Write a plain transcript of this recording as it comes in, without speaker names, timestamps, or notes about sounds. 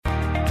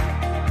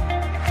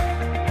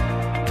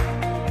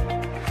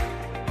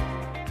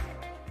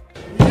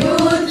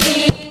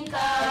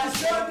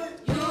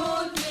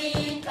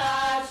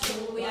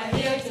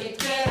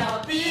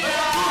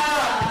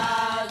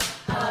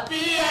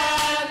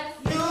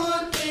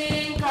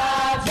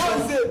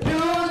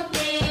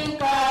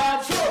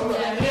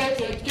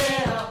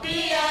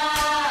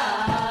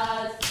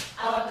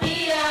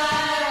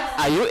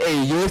you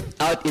a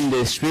youth out in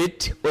the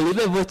street? Well,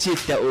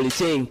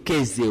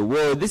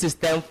 this is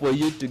time for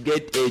you to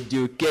get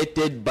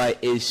educated by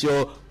a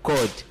show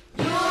called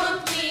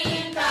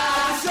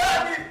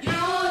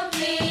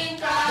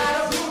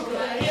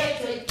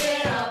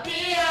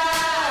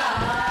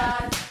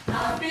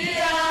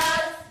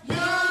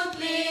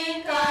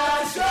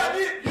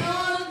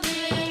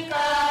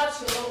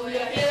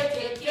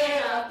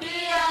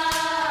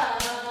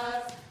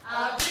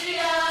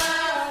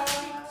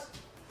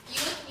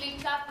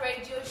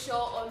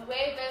on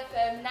Wave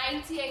FM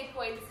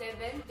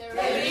 98.7, the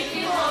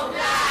rhythm of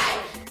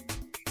life.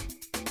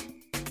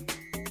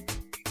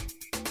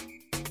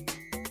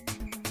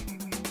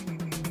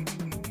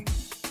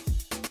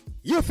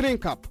 Youth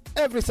Link Up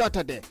every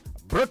Saturday,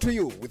 brought to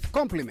you with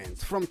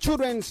compliments from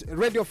Children's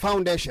Radio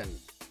Foundation.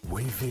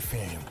 Wave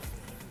FM,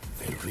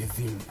 the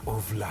rhythm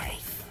of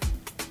life.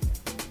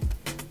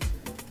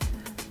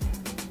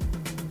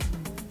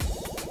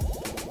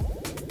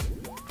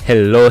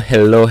 Hello,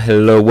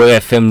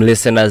 Wave FM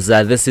listeners.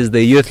 This is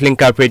the Youth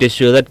Link Up radio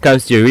show that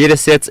comes to your radio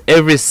sets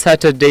every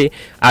Saturday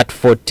at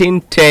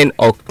 14:10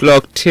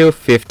 o'clock till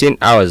 15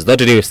 hours. Not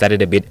today, we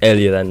started a bit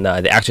earlier than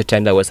the actual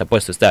time that we're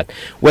supposed to start.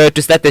 Well,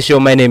 to start the show,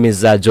 my name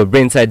is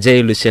Jobrinta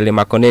J. Luchele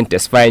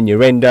Makonentes Fine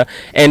Urenda,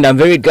 and I'm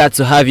very glad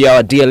to have you,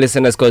 our dear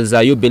listeners, because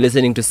you'll be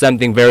listening to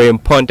something very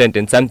important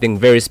and something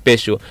very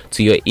special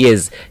to your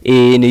ears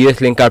in the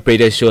Youth Link Up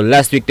radio show.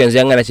 Last week, but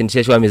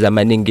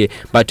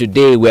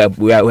today we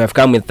have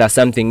come with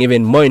something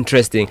even more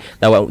interesting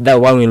than that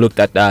one we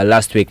looked at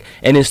last week.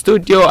 And in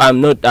studio,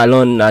 I'm not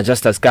alone,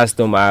 just as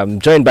custom.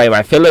 I'm joined by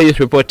my fellow youth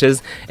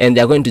reporters, and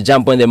they're going to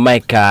jump on the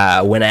mic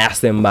when I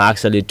ask them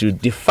actually to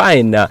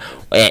define a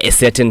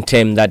certain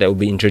term that will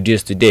be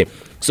introduced today.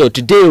 So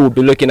today we'll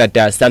be looking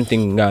at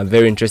something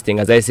very interesting.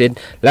 As I said,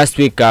 last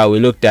week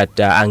we looked at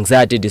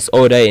anxiety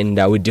disorder, and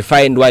we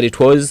defined what it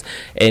was,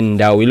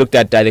 and we looked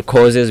at the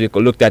causes, we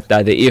looked at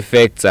the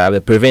effects,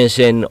 the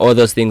prevention, all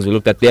those things, we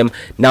looked at them.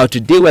 Now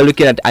today we're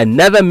looking at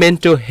another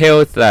mental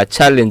health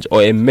challenge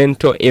or a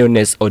mental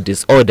illness or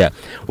disorder.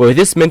 Well,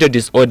 this mental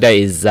disorder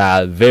is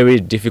very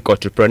difficult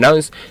to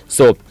pronounce,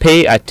 so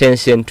pay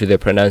attention to the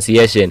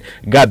pronunciation.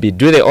 Gabi,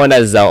 do the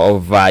honors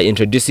of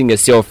introducing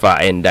yourself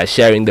and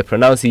sharing the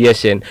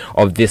pronunciation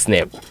of this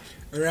name.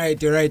 Right.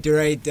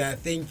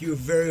 Thank you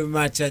very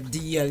much,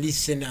 dear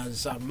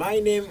listeners. My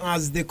name,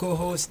 as the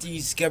co-host,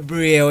 is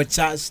Gabriel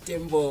Charles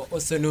Tembo,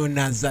 also known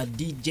as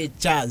DJ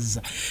Chaz.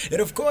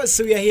 And of course,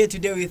 we are here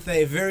today with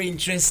a very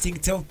interesting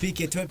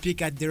topic, a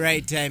topic at the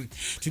right time.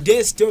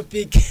 Today's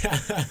topic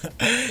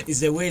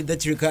is a word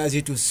that requires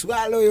you to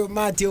swallow your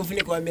mate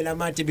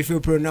before you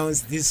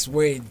pronounce this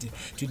word.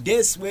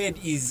 Today's word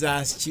is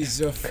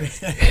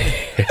schizophrenia.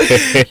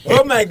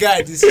 Oh my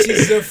God,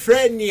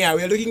 schizophrenia.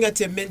 We are looking at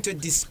a mental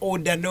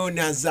disorder known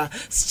as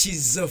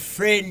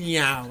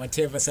schizophrenia,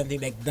 whatever,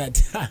 something like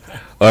that.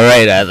 All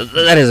right,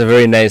 that is a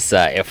very nice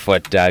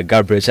effort,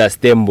 Gabriel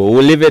Chastembo.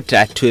 We'll leave it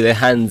to the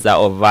hands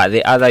of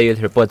the other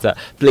youth reporter.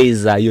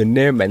 Please, your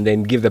name and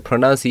then give the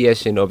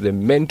pronunciation of the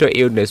mental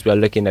illness we are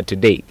looking at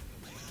today.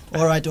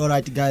 All right,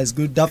 guys.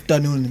 Good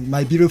afternoon,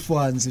 my beautiful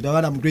ones. The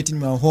one I'm greeting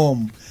my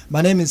home.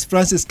 My name is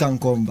Francis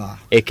Kankomba,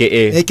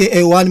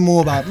 aka one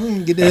more. It's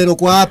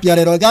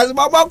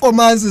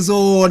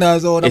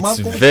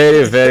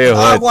very, very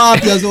hot. All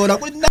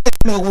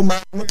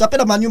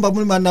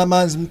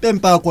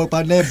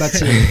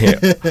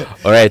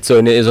right,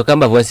 so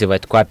ezokamba vonse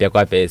vat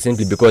kwapya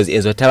simply because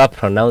ezotaba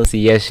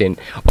pronunciation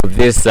of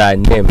this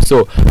name.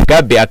 So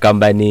Gabi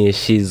akamba ni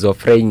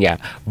schizophrenia,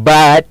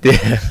 but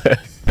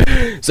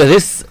so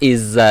this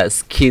is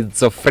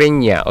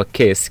schizophrenia.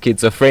 Okay,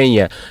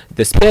 schizophrenia.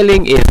 The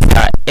spelling is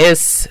Phreenia.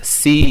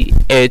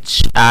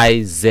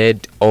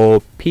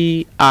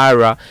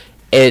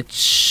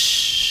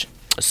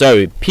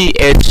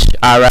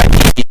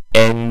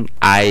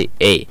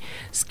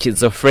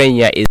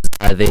 Schizophrenia is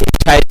the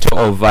title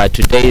of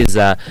today's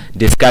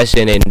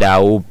discussion, and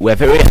we're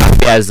very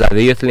happy as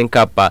the Youth Link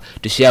Up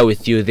to share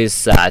with you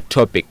this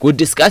topic. We'll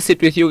discuss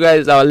it with you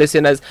guys, our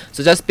listeners,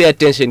 so just pay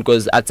attention,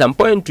 because at some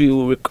point we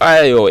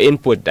require your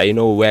input.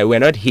 We're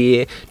not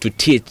here to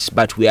teach,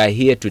 but we are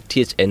here to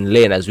teach and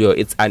learn as well.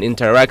 It's an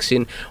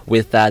interaction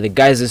with the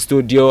guys in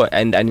studio,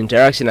 and an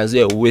interaction as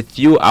well with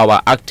you,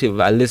 our active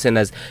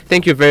listeners.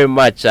 Thank you very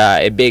much.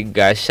 A big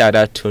shout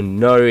out to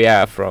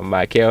Noria from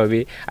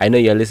KLB. I know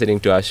you're listening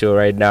to our show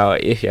right now.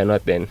 If you're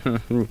not, then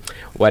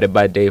what a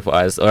bad day for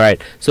us. All right,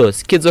 so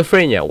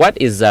schizophrenia. What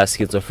is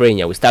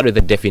schizophrenia? We start with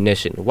the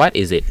definition. What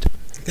is it?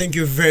 Thank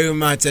you very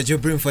much,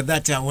 Jobrin, for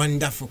that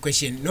wonderful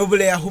question.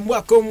 Nobile ya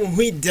humwako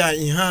muhida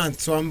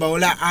twamba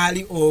ola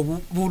ali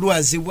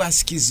obulwazi bwa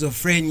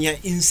schizophrenia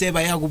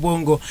inseba ya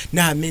gubongo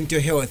na mental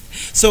health.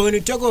 So when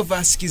we talk of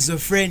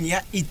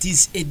schizophrenia, it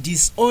is a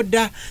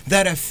disorder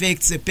that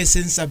affects a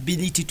person's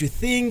ability to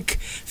think,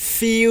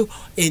 feel,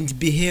 and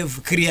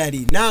behave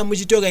clearly. Na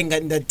mujitoga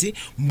ngandati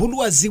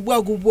mbulwazi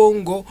bwa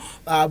gubongo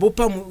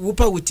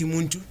bupa wuti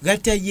muntu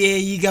gata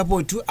yeyiga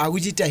botu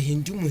agujita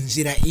hindu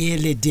munzira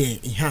yelede.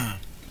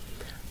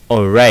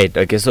 All right.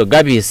 Okay. So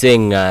Gabi is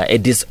saying a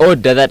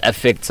disorder that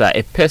affects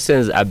a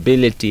person's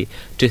ability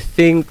to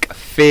think,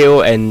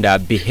 feel, and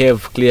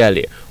behave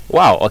clearly.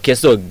 Wow. Okay.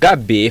 So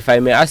Gabi, if I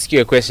may ask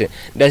you a question,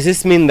 does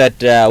this mean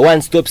that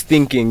one stops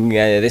thinking,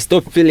 they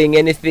stop feeling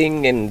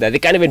anything, and they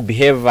can't even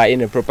behave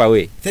in a proper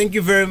way? Thank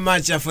you very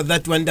much for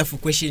that wonderful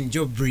question,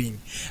 Joe Brin.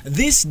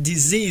 This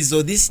disease,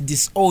 or this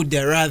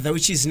disorder rather,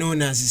 which is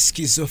known as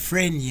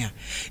schizophrenia,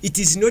 it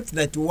is not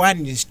that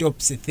one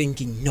stops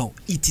thinking. No,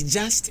 it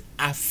just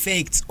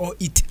affects, or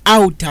it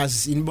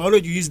alters. In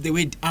biology, you use the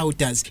word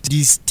alters.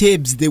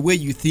 Disturbs the way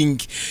you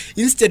think.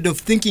 Instead of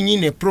thinking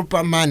in a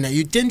proper manner,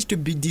 you tend to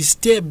be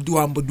disturbed,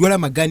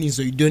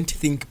 so you don't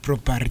think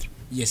properly.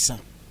 Yes, sir.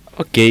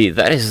 Okay,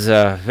 that is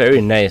very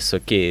nice.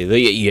 Okay,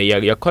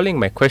 you're calling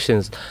my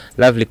questions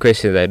lovely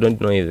questions. I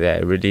don't know if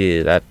they're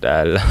really that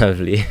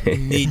lovely.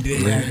 Need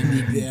there.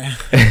 Yeah.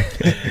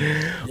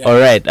 All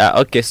right.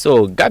 Okay,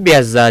 so Gabi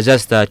has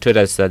just told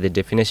us the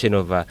definition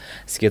of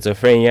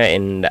schizophrenia,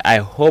 and I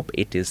hope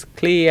it is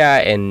clear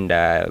and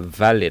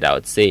valid, I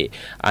would say.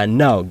 And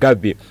now,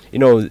 Gabi,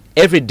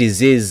 every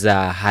disease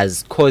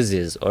has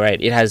causes. All right,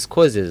 it has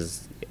causes.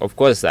 Of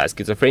course,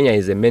 schizophrenia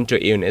is a mental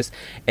illness,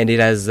 and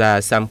it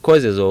has some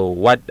causes, or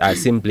what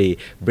simply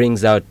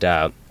brings out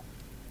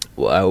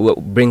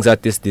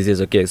this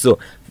disease. Okay, so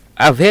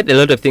I've heard a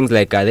lot of things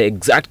like the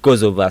exact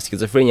cause of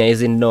schizophrenia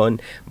isn't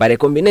known, but a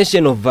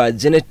combination of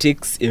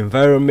genetics,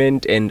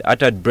 environment, and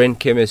altered brain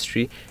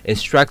chemistry and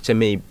structure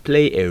may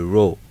play a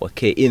role,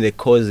 okay, in the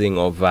causing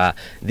of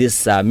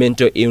this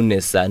mental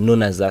illness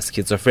known as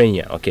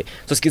schizophrenia. Okay,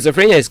 so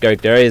schizophrenia is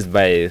characterized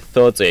by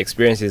thoughts or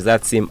experiences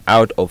that seem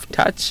out of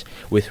touch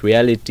with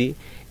reality,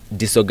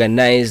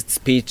 disorganized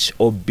speech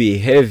or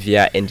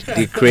behavior, and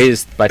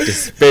decreased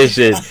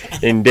participation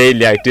in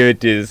daily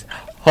activities.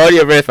 Hold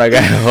your breath, my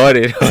guy. Hold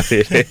it.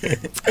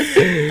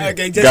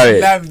 Okay,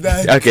 just love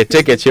that. Okay,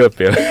 take a chill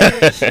pill.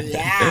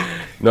 Yeah.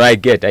 No, I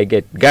get.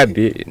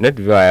 Gabi, not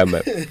where I am.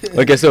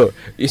 Okay, so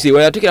you see,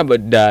 when we're talking about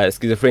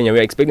schizophrenia,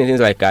 we're expecting things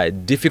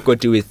like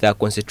difficulty with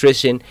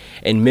concentration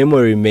and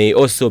memory may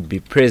also be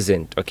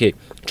present. Okay,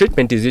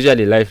 treatment is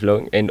usually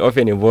lifelong and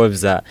often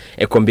involves a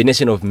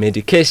combination of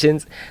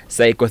medications,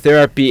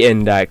 psychotherapy,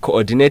 and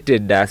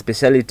coordinated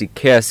specialty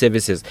care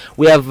services.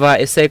 We have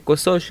a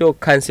psychosocial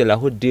counselor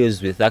who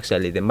deals with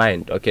actually the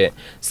mind. Okay,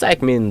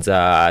 psych means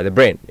the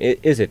brain.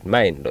 Is it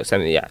mind or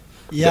something?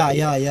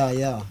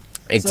 Yeah.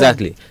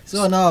 Exactly.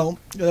 So now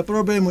the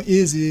problem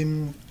is,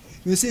 you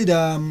see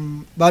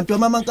the but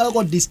mama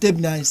got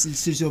disturbed now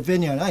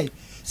schizophrenia, right?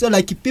 So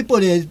like people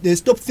they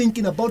stop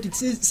thinking about it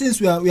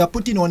since we are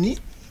putting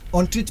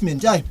on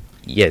treatment, right?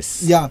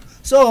 Yes. Yeah.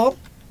 So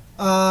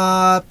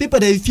people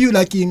they feel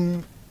like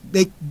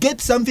they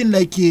get something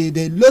like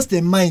they lost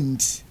their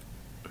mind.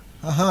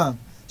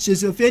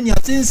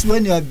 Schizophrenia, since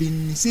when you have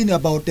been seeing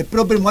about the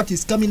problem, what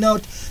is coming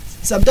out.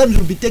 Sometimes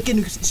we'll be taking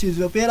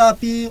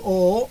physiotherapy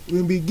or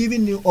we'll be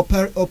giving you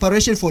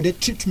operation for the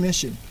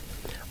treatment.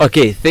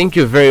 Okay, thank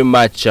you very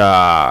much,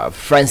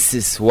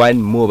 Francis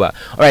Wanmuba.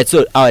 All right,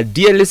 so our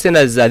dear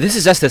listeners, this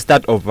is just the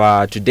start of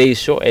today's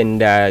show, and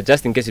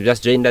just in case you've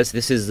just joined us,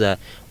 this is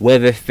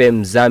Wave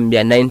FM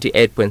Zambia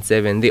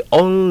 98.7, the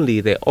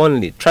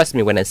only, trust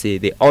me when I say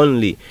the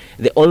only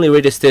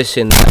radio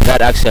station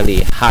that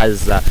actually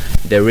has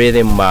the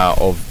rhythm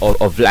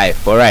of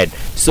life. All right,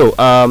 so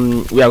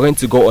we are going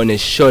to go on a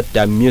short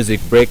music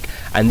break,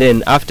 and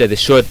then after the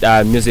short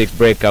music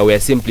break, we are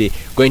simply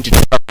going to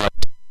talk about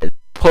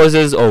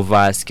causes of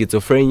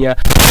schizophrenia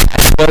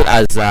as well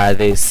as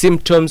the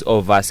symptoms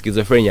of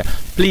schizophrenia.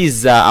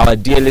 Please, our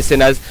dear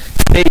listeners,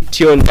 stay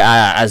tuned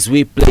as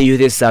we play you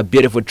this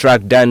beautiful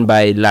track done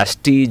by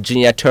Lasti,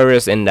 Junior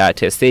Torres, and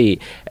Tesei.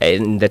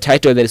 And the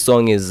title of the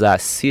song is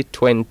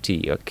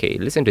C20. Okay,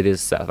 listen to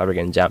this South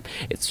African jam.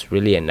 It's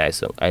really a nice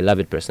song. I love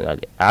it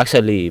personally. I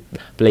actually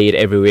play it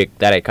every week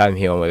that I come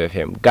here on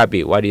WFM.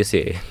 Gabi, what do you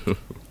say?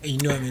 You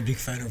know I'm a big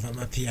fan of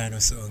a piano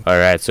song.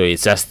 Alright, so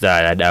it's just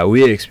a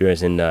weird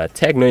experience in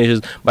techno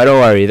issues, but don't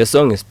worry, the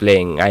song is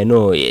playing. I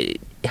know,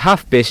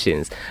 have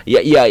patience.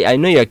 Yeah, I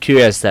know you're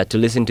curious to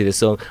listen to the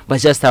song, but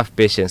just have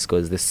patience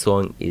because the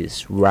song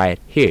is right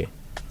here.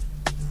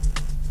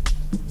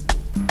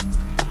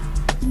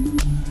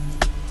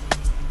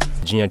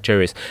 Junior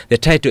Terrace. The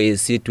title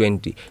is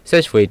C20.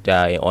 Search for it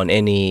on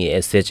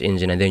any search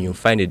engine and then you'll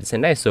find it. It's a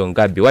nice song.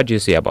 Gabi, what do you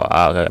say about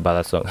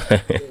that song?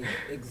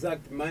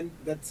 Exact, man.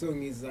 That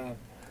song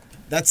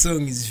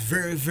is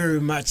very, very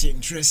much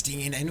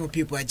interesting, and I know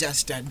people are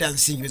just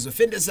dancing with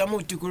offenders. I'm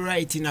to go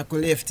right in a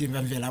left in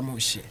Vamvela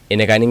Moshe. In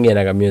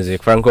a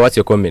music. Franco, what's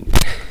your comment?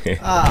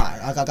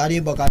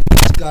 Akakaribo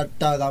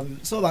zikataka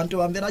so vantu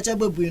vambera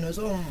chabwebwino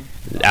so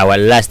our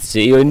last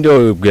even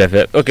though we have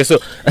okay, so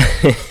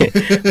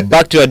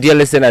back to our dear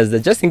listeners,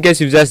 just in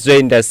case you've just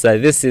joined us,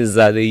 this is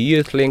the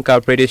Youth Link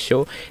Up radio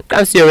show.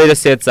 Comes to your radio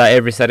sets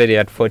every Saturday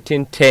at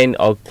 14:10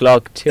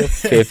 o'clock till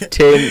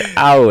 15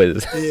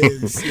 hours.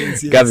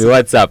 Yes. Gabby,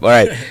 what's up? All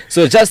right,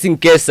 so just in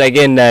case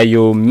again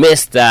you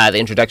missed the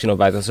introduction of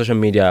the social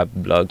media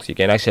blogs, you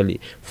can actually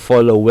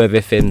follow Wave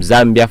FM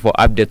Zambia for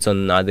updates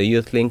on the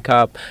Youth Link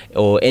Up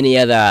or any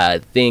other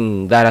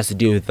thing that has to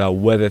do with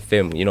Wave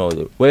FM. You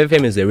know, Wave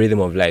FM is the rhythm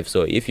of life,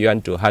 so if you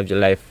want to have your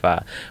life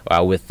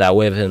with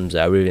Wave FM's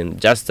rhythm,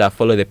 just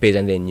follow the page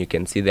and then you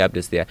can see the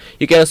updates there.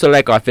 You can also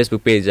like our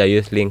Facebook page,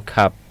 Youth Link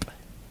Up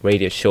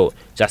radio show.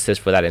 Just search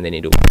for that and then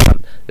you do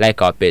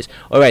like our page.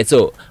 All right,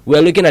 so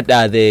we're looking at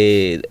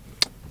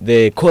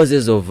the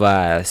causes of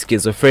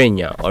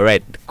schizophrenia. All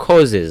right,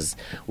 causes.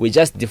 We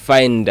just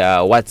defined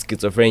what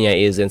schizophrenia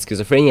is, and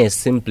schizophrenia is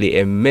simply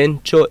a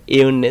mental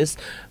illness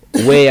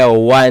where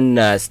one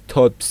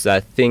stops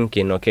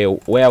thinking, okay,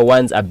 where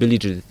one's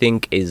ability to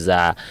think is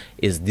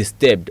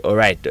disturbed, all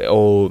right,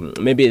 or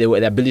maybe the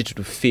ability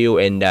to feel,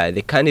 and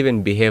they can't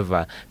even behave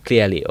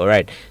clearly, all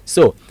right.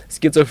 So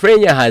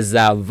schizophrenia has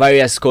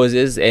various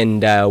causes,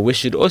 and we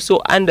should also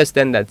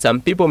understand that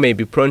some people may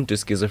be prone to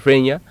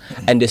schizophrenia,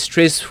 and a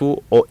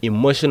stressful or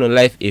emotional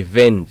life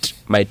event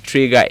might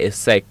trigger a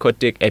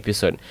psychotic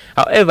episode.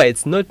 However,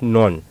 it's not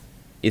known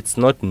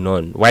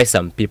why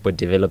some people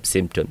develop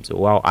symptoms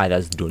while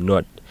others do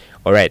not.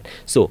 All right,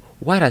 so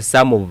what are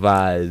some of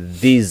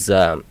these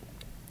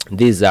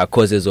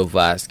causes of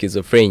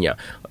schizophrenia?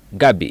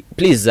 Gabby,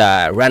 please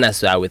run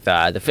us with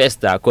the first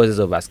causes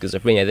of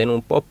schizophrenia, then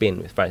we'll pop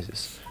in with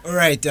Francis. All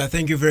right,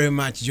 thank you very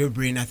much,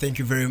 Jobrin. Thank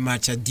you very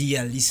much,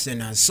 dear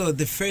listeners. So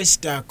the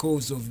first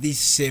cause of this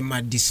same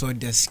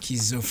disorder,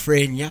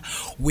 schizophrenia,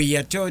 we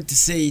are told to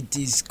say it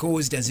is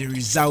caused as a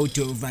result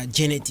of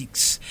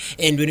genetics.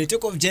 And when we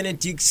talk of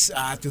genetics,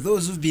 to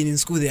those who've been in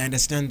school, they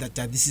understand that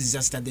this is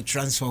just the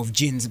transfer of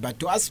genes. But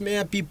to us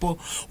mere people,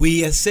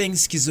 we are saying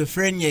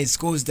schizophrenia is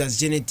caused as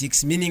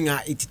genetics, meaning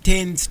it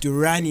tends to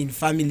run in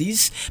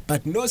families,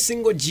 but no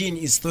single gene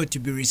is thought to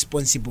be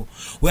responsible.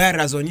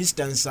 Whereas, on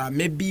instance,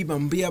 maybe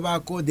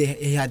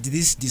they had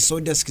this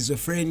disorder,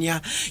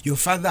 schizophrenia, your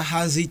father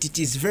has it, it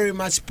is very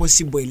much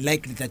possible and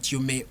likely that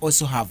you may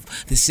also have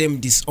the same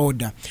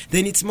disorder.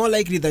 Then it's more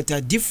likely that a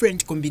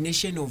different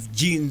combination of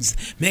genes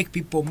make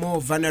people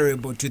more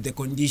vulnerable to the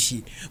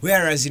condition.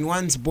 Whereas in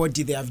one's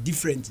body they have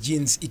different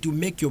genes, it will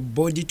make your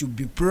body to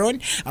be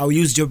prone. I'll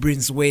use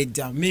Jobrin's word,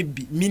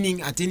 maybe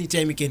meaning at any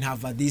time you can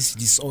have this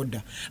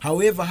disorder.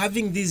 However,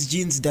 having these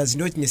genes does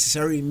not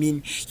necessarily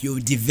mean you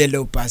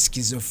develop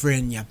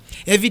schizophrenia.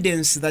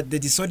 Evidence that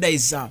the disorder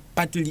is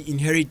partly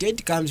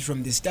inherited comes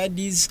from the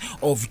studies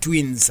of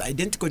twins.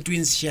 Identical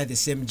twins share the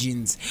same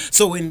genes.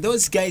 So when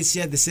those guys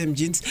share the same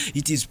genes,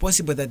 it is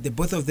possible that the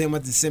both of them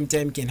at the same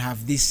time can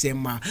have this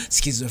same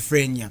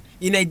schizophrenia.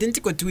 In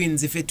identical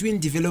twins, if a twin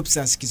develops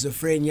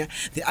schizophrenia,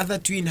 the other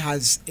twin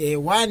has a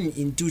 1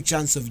 in 2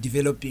 chance of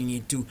developing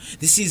it too.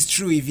 This is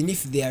true even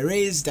if they are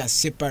raised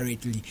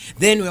separately.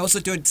 Then we're also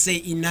told to say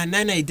in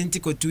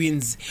non-identical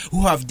twins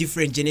who have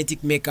different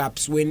genetic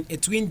makeups, when a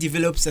twin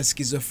develops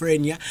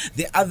schizophrenia,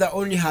 the other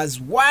only has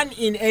 1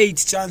 in 8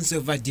 chance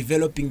of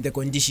developing the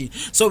condition.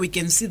 So we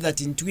can see that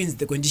in twins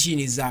the condition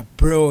is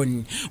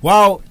prone.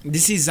 Wow,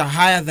 this is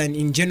higher than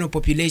in general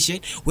population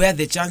where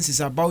the chance is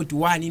about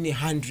 1 in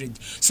 100.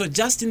 So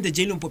just in the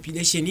general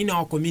population in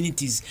our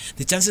communities,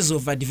 the chances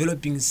of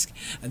developing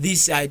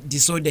this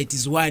disorder, it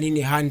is 1 in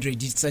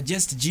 100. It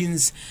suggests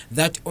genes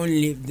that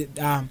only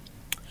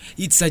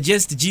it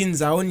suggests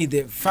genes are only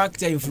the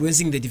factor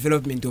influencing the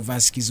development of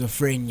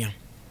schizophrenia.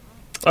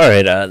 All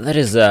right, that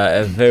is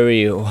a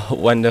very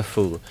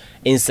wonderful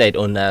insight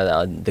on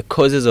the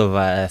causes of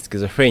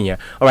schizophrenia.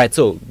 All right,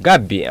 so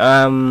Gabby,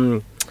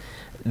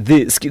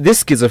 this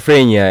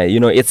schizophrenia, you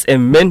know, it's a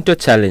mental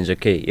challenge,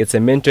 okay? It's a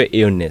mental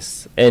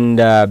illness. And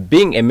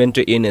being a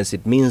mental illness,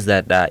 it means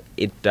that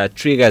it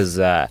triggers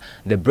the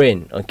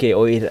brain, okay?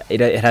 Or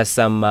it has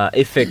some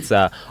effects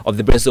of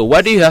the brain. So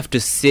what do you have to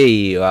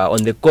say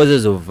on the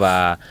causes of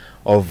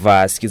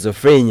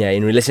schizophrenia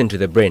in relation to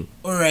the brain?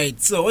 Alright,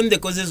 so on the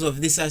causes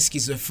of this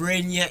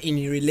schizophrenia in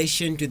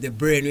relation to the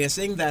brain, we are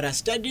saying that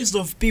studies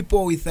of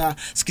people with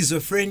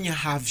schizophrenia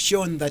have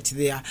shown that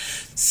there are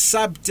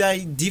subtle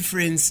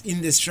difference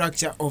in the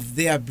structure of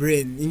their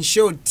brain. In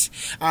short,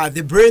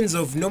 the brains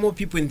of normal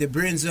people and the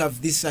brains who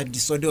have this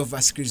disorder of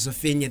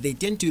schizophrenia, they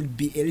tend to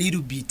be a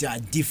little bit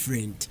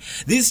different.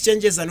 These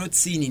changes are not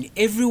seen in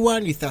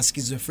everyone with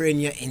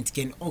schizophrenia and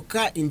can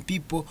occur in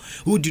people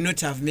who do not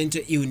have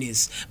mental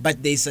illness,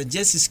 but they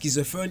suggest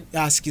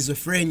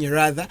schizophrenia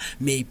rather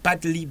may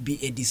partly be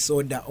a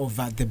disorder of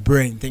the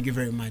brain. Thank you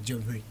very much,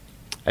 Jobri.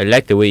 I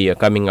like the way you're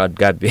coming out,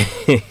 Gabby.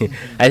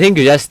 I think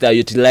you just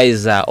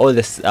utilize all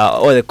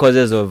the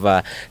causes of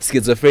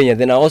schizophrenia.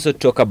 Then I also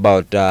talk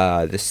about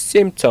the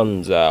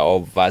symptoms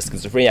of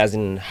schizophrenia, as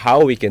in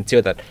how we can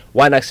tell that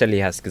one actually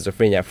has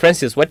schizophrenia.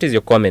 Francis, what is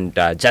your comment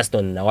just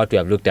on what we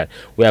have looked at?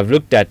 We have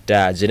looked at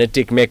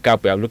genetic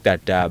makeup. We have looked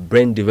at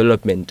brain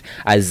development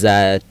as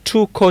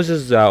two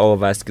causes of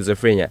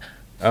schizophrenia.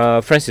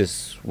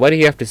 Francis, what do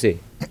you have to say?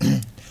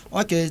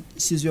 Okay,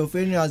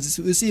 schizophrenia, as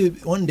we see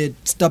on the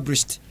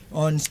established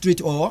on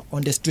street or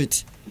on the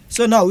street.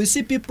 So now we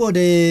see people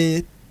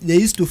they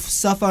used to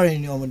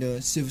suffering on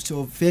the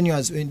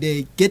schizophrenia when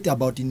they get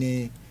about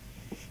in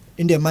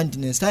their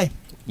maintenance time.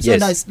 So Yes.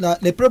 that's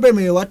the problem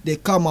is what they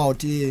come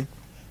out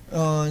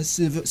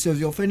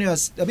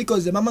schizophrenia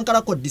because the mama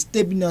called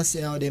disturbance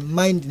or the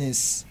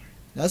mindness.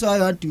 That's why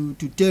I want to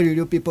tell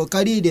you people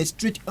carry the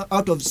street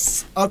out of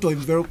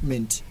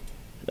environment.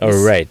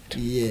 All right.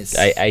 Yes.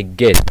 I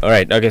get. All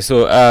right. Okay.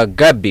 So,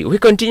 Gabby, we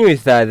continue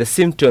with the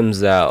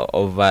symptoms of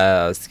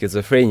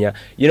schizophrenia.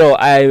 You know,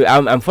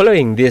 I'm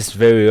following this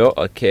very well.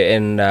 Okay,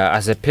 and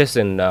as a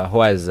person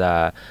who has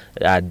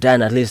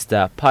done at least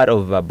part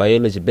of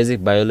biology,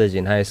 basic biology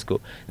in high school,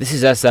 this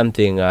is just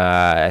something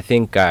I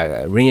think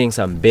ringing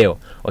some bell.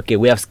 Okay,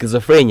 we have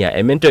schizophrenia,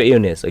 a mental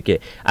illness. Okay,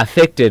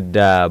 affected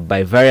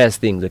by various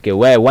things. Okay,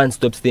 where one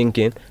stops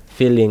thinking,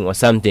 feeling, or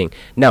something.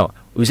 Now,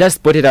 we just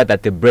spotted out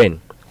that the brain.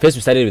 First,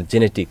 we started with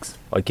genetics,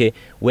 okay,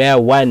 where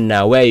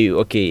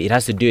it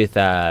has to do with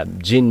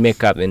gene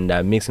makeup and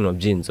mixing of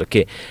genes,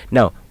 okay.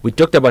 Now, we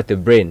talked about the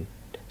brain.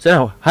 So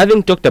now,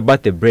 having talked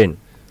about the brain,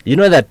 you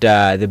know that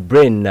the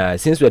brain,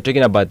 since we're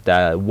talking about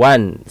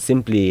one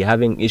simply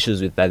having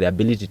issues with the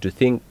ability to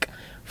think,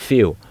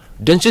 feel,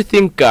 don't you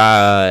think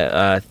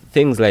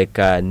things like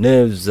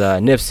nerves,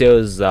 nerve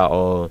cells,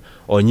 or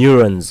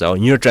neurons or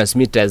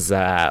neurotransmitters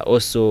are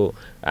also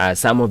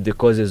some of the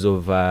causes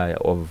of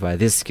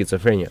this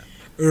schizophrenia?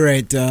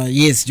 Right,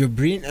 yes, your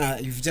brain,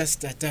 you've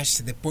just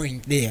attached the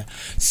point there.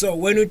 So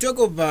when we talk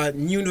about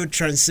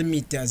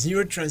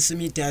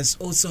neurotransmitters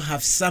also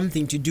have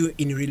something to do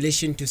in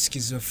relation to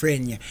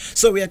schizophrenia.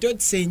 So we are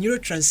taught to say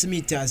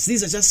neurotransmitters,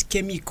 these are just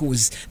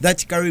chemicals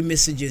that carry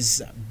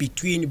messages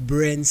between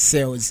brain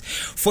cells.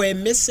 For a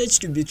message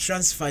to be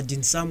transferred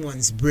in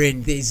someone's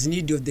brain, there is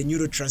need of the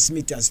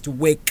neurotransmitters to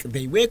work.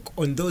 They work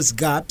on those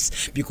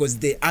gaps because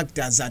they act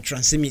as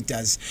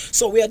transmitters.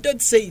 So we are taught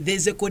to say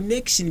there's a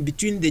connection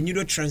between the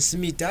neurotransmitters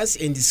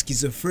and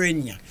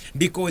schizophrenia,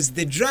 because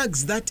the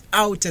drugs that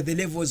alter the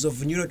levels of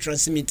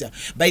neurotransmitter,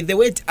 by the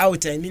word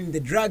alter I mean the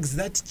drugs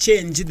that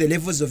change the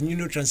levels of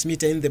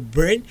neurotransmitter in the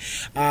brain,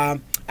 are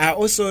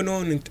also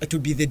known to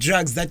be the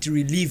drugs that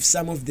relieve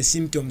some of the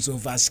symptoms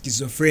of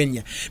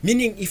schizophrenia.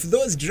 Meaning if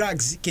those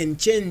drugs can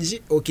change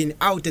or can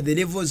alter the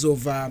levels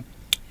of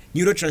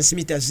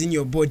neurotransmitters in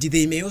your body,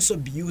 they may also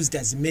be used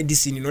as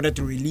medicine in order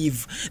to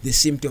relieve the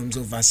symptoms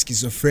of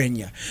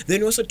schizophrenia.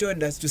 Then also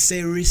told us to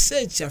say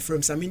research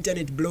from some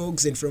internet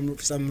blogs and from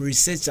some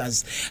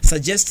researchers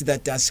suggest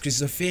that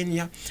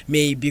schizophrenia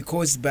may be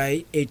caused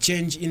by a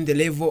change in the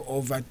level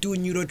of two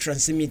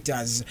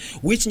neurotransmitters.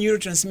 Which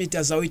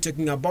neurotransmitters are we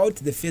talking about?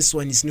 The first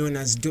one is known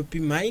as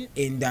dopamine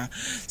and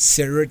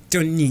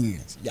serotonin.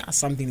 Yeah,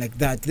 something like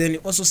that. Then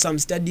also some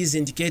studies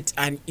indicate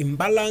an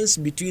imbalance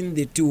between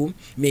the two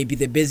may be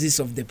the basis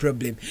of the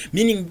problem.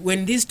 Meaning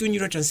when these two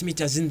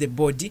neurotransmitters in the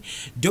body,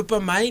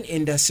 dopamine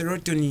and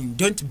serotonin,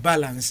 don't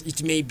balance,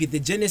 it may be the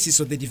genesis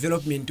of the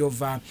development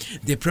of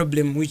the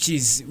problem, which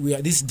is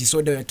this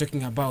disorder we are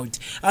talking about.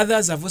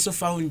 Others have also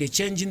found a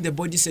change in the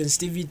body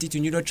sensitivity to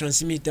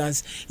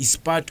neurotransmitters is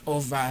part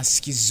of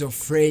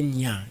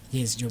schizophrenia.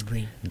 Yes, your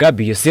brain.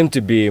 Gabby, you seem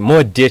to be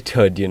more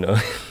detailed, you know.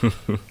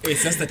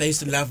 It's just that I used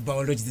to love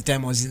biology the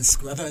time I was in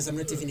school. Otherwise, I'm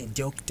not even a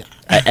doctor.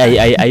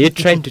 Are you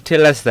trying to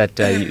tell us that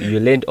you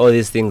learned all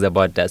these things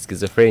about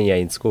schizophrenia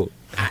in school?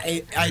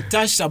 I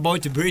touched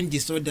about brain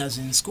disorders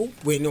in school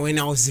when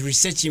I was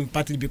researching,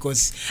 partly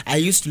because I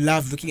used to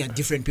love looking at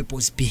different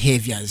people's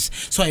behaviors.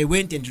 So I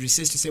went and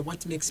researched to say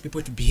what makes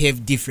people to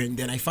behave different.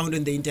 Then I found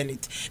on the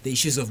internet the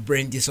issues of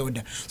brain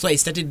disorder. So I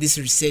started this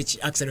research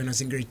actually when I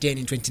was in grade 10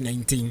 in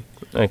 2019.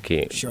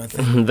 Okay. Sure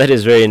thing. That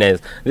is very nice.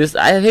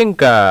 I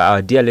think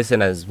our dear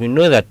listeners, we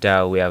know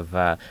that we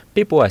have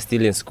people who are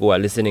still in school are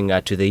listening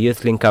to the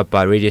Youth Link Up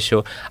radio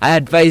show. I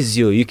advise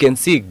you can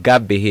see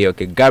Gabby here.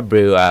 Okay,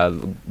 Gabriel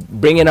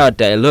bringing out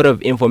a lot of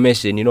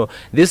information. You know,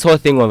 this whole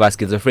thing of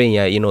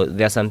schizophrenia, you know,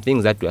 there are some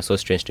things that were so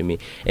strange to me.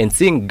 And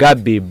seeing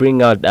Gabby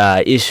bring out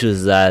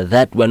issues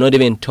that were not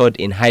even taught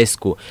in high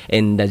school,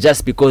 and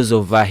just because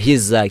of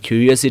his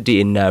curiosity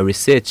in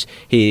research,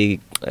 he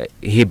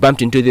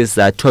bumped into this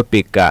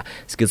topic,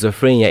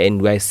 schizophrenia,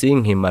 and we're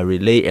seeing him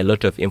relay a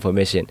lot of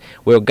information.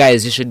 Well,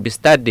 guys, you should be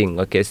studying,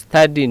 okay?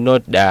 Study,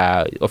 not,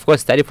 of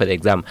course, study for the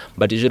exam,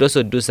 but you should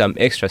also do some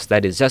extra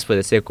studies just for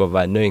the sake of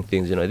knowing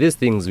things. You know, these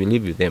things, we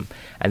live with them,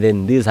 and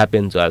then this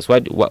happens to us.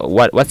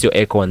 What's your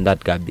echo on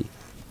that, Gabby?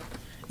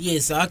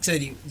 Yes,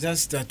 actually,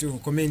 just to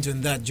comment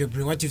on that,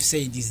 Jobri, what you've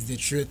said is the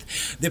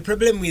truth. The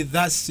problem with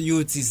us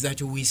youths is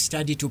that we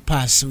study to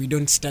pass, we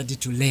don't study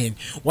to learn.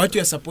 What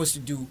we are supposed to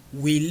do,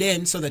 we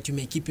learn so that you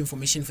may keep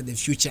information for the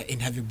future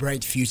and have a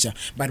bright future.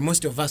 But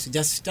most of us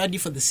just study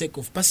for the sake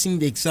of passing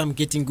the exam,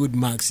 getting good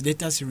marks.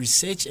 Let us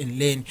research and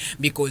learn,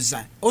 because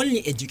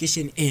only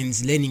education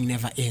ends, learning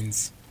never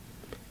ends.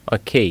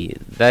 Okay,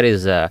 that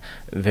is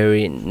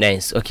very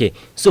nice. Okay,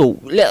 so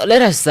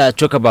let us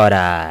talk about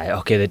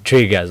the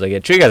triggers. Okay,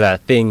 triggers are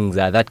things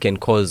that can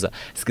cause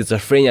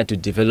schizophrenia to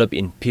develop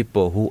in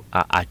people who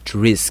are at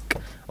risk.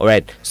 All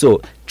right,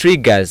 so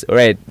triggers. All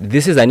right,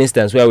 this is an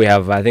instance where we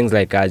have things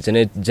like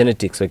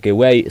genetics. Okay,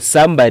 where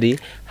somebody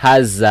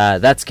has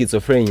that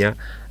schizophrenia,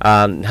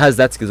 and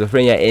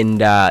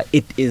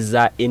it is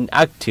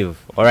inactive.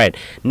 All right,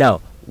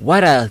 now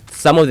what are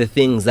some of the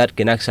things that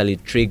can actually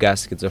trigger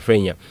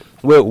schizophrenia?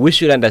 Well, we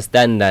should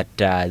understand that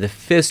the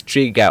first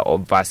trigger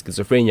of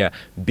schizophrenia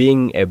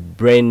being a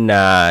brain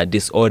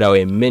disorder or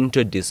a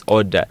mental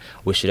disorder,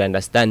 we should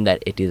understand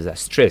that it is a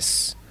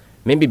stress.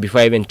 Maybe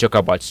before I even talk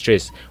about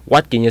stress,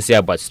 what can you say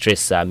about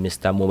stress,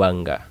 Mr.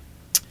 Mubanga?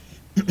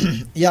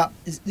 Yeah,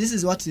 this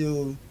is what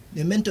the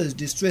mental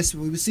distress.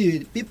 We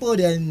see people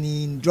then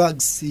in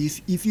drugs.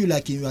 If you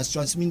like, you are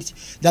transmitting.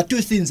 There are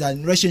two things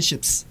in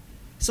relationships.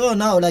 So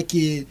now, like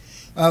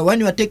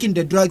when you are taking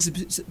the drugs,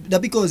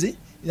 because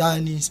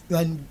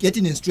and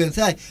getting in strength.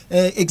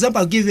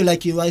 Example, I'll give you,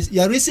 like you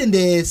are raising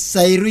the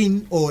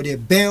siren or the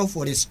bell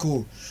for the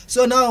school.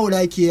 So now,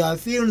 like I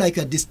feel like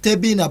you're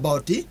disturbing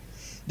about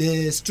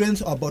the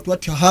strength about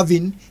what you're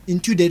having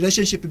into the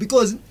relationship,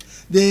 because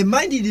the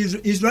mind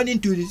is running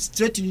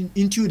straight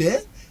into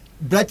the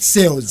blood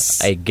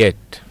cells. I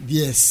get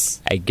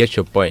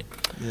your point.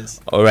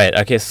 Yes. All right.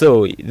 Okay.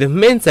 So the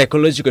main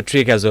psychological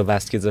triggers of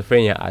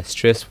schizophrenia are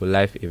stressful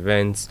life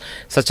events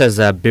such as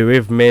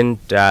bereavement,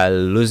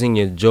 losing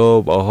your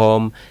job or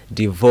home,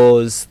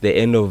 divorce, the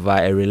end of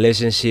a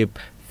relationship,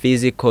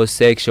 physical,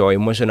 sexual, or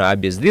emotional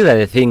abuse. These are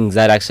the things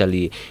that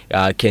actually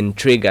can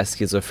trigger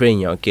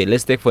schizophrenia. Okay,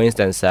 let's take for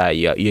instance,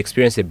 you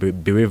experience a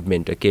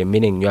bereavement. Okay,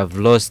 meaning you have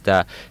lost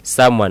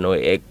someone or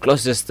a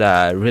closest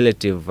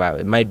relative.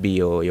 It might be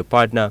your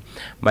partner,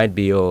 might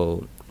be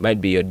your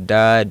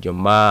dad, your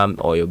mom,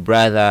 or your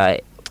brother,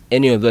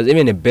 any of those,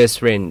 even a best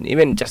friend,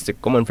 even just a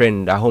common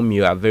friend at whom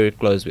you are very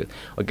close with.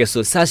 Okay,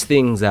 so such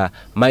things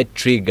might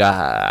trigger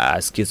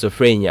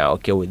schizophrenia.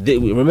 Okay,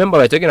 remember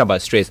we're talking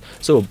about stress.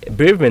 So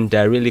bereavement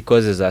really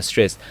causes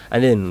stress,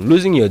 and then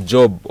losing your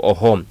job or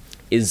home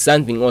is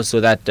something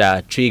also that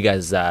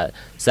triggers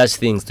such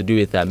things to do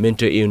with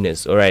mental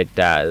illness. All right,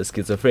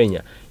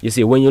 schizophrenia. You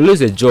see, when you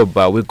lose a job,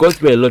 we go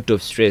through a lot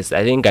of stress.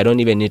 I think I don't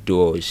even need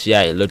to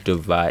share a lot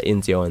of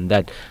insight on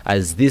that,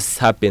 as this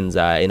happens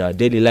in our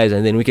daily lives.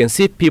 And then we can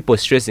see people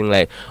stressing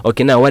like,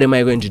 okay, now what am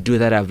I going to do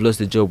that I've lost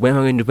a job? Where am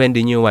I going to find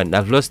a new one?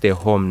 I've lost a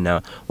home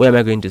now. Where am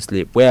I going to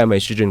sleep? Where are my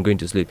children going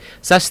to sleep?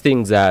 Such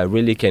things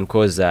really can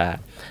cause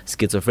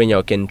schizophrenia,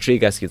 or can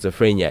trigger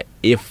schizophrenia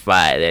if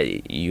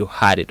you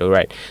had it. All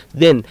right.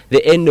 Then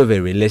the end of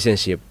a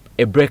relationship,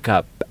 a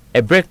breakup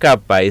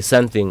is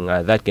something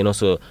that can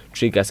also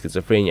trigger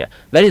schizophrenia.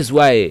 That is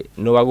why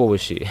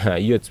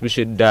youths, we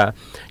should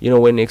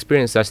when we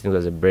experience such things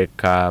as a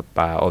breakup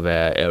of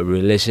a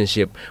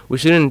relationship, we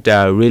shouldn't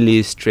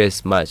really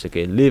stress much.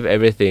 Okay, leave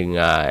everything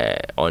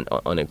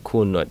on a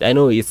cool note. I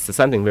know it's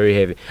something very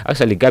heavy.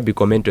 Actually, Gabi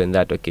commented on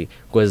that. Okay,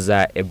 because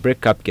a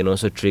breakup can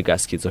also trigger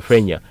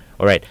schizophrenia.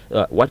 All right,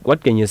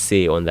 what can you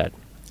say on that?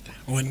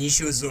 On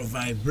issues of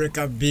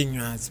breakup being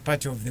as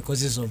part of the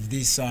causes of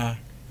this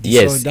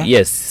disorder?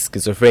 Yes,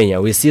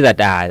 schizophrenia. We see that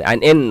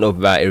an end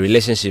of a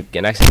relationship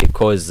can actually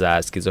cause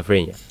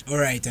schizophrenia. All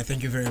right,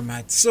 thank you very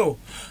much. So,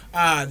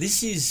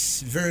 this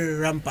is very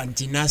rampant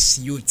in us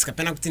youths. The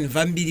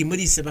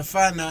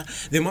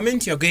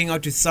moment you are going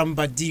out with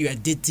somebody, you are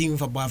dating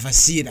for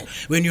Bavasira.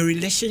 When your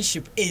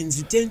relationship ends,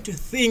 you tend to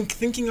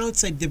thinking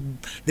outside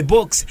the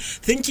box,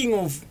 thinking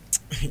of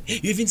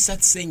you even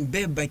start saying,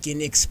 babe, I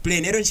can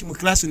explain. I don't know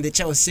class when the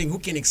child was saying, who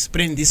can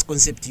explain this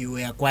concept? You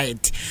were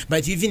quiet,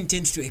 but you even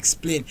tend to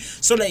explain.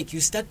 So like you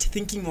start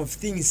thinking of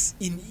things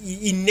in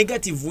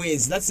negative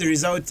ways. That's the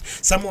result.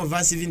 Some of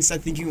us even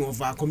start thinking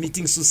of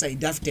committing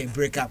suicide after a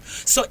breakup.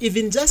 So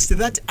even just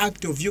that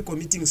act of you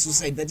committing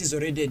suicide, that is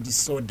already a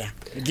disorder.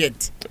 You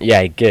get? Yeah,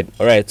 I get.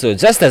 All right. So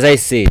just as I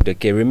said,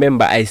 okay,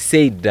 remember I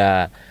said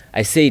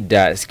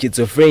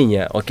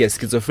schizophrenia. Okay,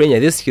 schizophrenia.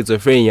 This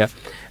schizophrenia,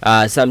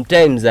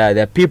 sometimes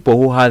there are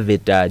people who have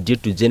it due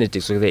to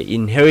genetics. So they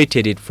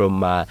inherited it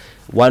from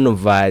one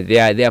of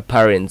their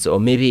parents, or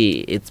maybe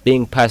it's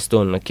being passed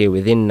on. Okay,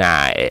 within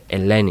a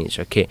lineage.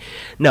 Okay,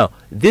 now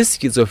this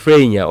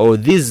schizophrenia or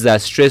these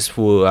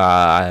stressful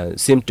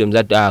symptoms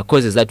that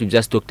causes that we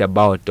just talked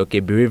about. Okay,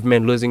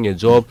 bereavement, losing your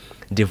job,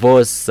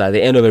 divorce,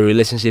 the end of a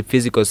relationship,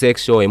 physical,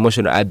 sexual,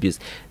 emotional abuse.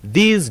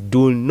 These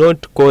do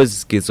not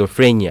cause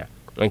schizophrenia.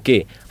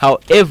 Okay,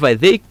 however,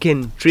 they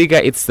can trigger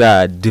its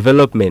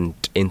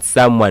development in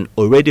someone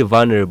already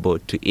vulnerable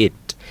to it.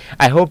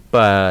 I hope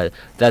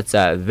that's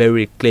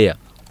very clear.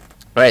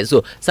 Right,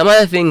 so some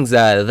other things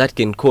that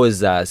can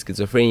cause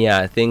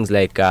schizophrenia are things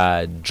like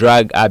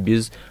drug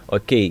abuse.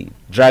 Okay,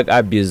 drug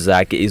abuse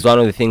is one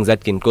of the things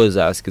that can cause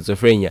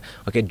schizophrenia.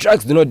 Okay,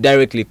 drugs do not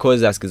directly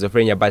cause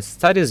schizophrenia, but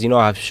studies,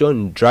 have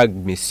shown drug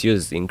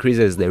misuse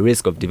increases the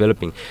risk of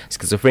developing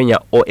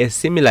schizophrenia or a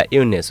similar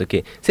illness.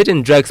 Okay,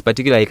 certain drugs,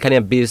 particularly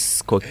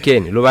cannabis,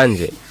 cocaine,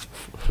 lubanje.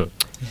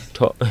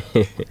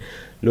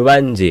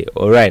 Lubanje,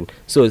 all right.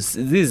 So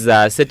these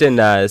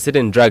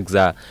certain drugs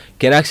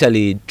can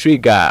actually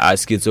trigger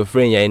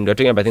schizophrenia, and we're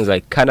talking about things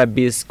like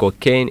cannabis,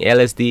 cocaine,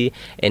 LSD,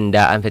 and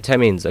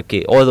amphetamines.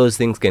 Okay, all those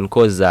things can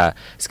cause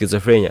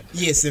schizophrenia.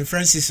 Yes, and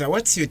Francis,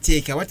 what's your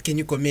take? What can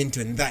you comment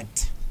on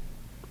that?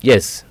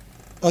 Yes.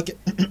 Okay,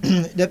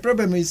 the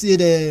problem is,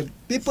 the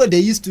people, they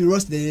used to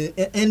roast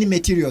any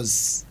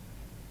materials.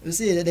 You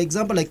see, the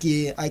example, like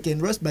I can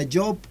roast my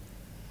job,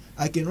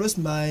 I can roast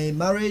my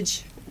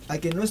marriage, I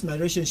can roast my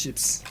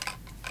relationships.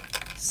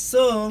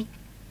 So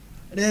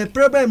the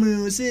problem,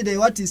 you see,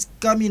 what is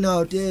coming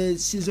out,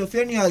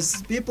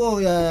 schizophrenia,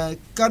 people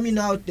coming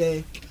out,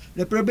 the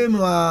problem,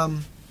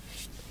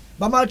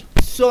 mama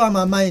so on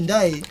my mind,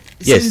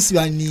 yes, since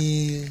when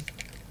they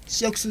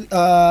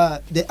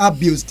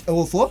abused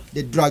for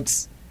the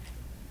drugs.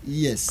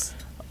 Yes.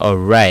 All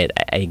right,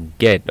 I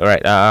get. All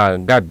right,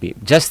 Gabi,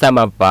 just sum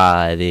up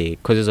the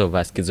causes of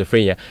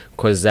schizophrenia,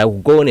 because I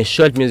will go on a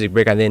short music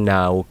break, and then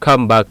we'll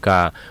come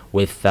back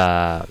with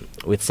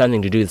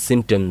something to do with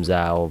symptoms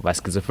of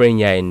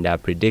schizophrenia and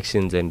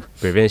predictions and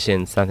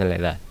prevention, something like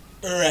that.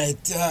 All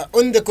right,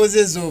 on the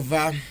causes of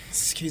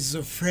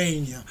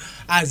schizophrenia,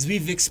 as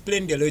we've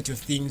explained a lot of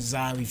things,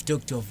 we've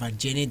talked of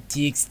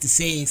genetics, to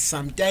say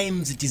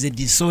sometimes it is a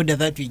disorder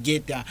that we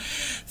get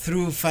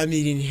through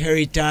family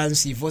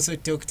inheritance. We've also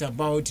talked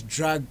about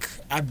drug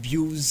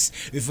abuse.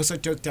 We've also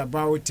talked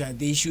about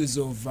the issues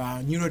of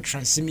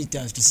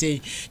neurotransmitters, to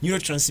say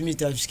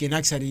neurotransmitters can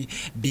actually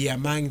be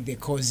among the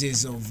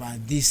causes of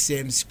this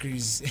same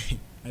what's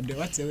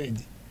the word?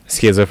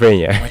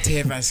 Schizophrenia.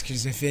 Whatever,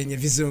 schizophrenia,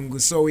 vizungu.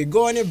 So we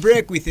go on a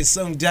break with a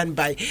song done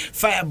by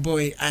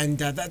Fireboy, and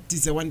that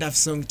is a wonderful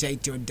song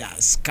titled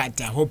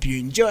Scatter. Hope you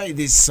enjoy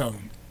this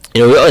song.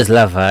 We always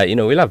love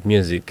we love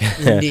music.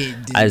 Indeed.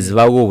 As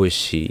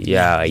Wawoshi.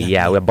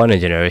 Yeah, we're born in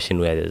a generation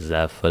where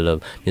there's full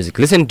of music.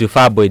 Listen to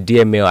Fireboy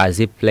DML as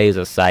he plays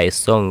us a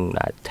song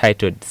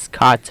titled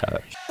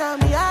Scatter. Tell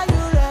me, are you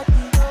ready?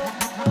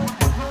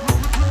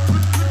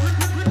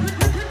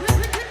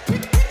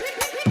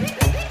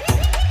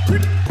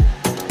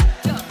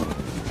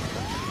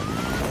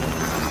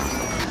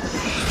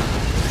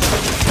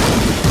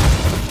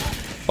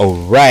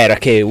 Alright,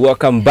 okay,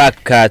 welcome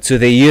back to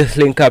the Youth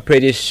Link Up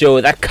Radio Show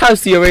that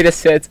comes to your radio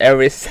sets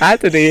every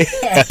Saturday.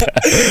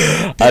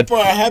 People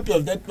are happy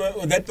of that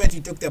part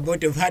you talked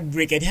about of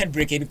heartbreak, and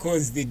heartbreak can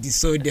cause the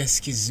disorder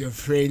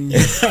schizophrenia.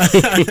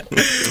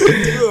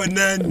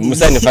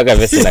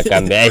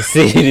 I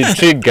see it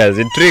triggers.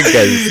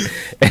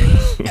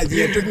 As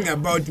you're talking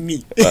about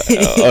me.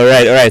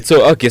 Alright.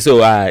 So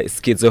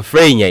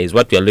schizophrenia is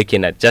what we are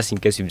looking at, just in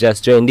case you've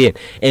just joined in.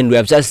 And we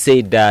have just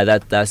said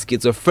that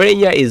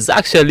schizophrenia is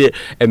actually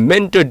a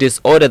mental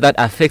disorder that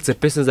affects a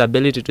person's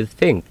ability to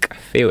think,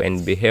 feel,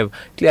 and behave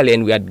clearly.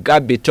 And we had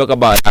Gabi talk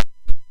about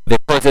the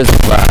causes of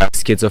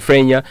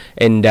schizophrenia,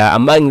 and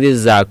among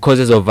these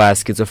causes of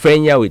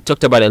schizophrenia, we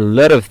talked about a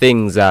lot of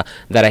things that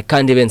I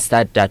can't even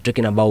start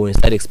talking about when we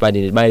start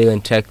expanding. It might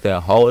even take the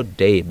whole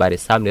day, but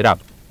it summed it up.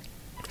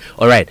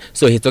 Alright,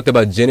 so he talked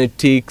about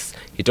genetics,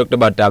 he talked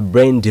about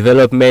brain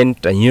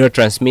development,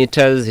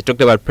 neurotransmitters, he talked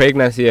about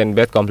pregnancy and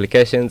birth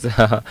complications,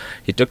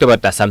 he talked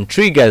about some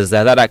triggers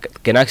that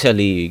can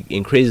actually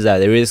increase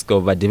the risk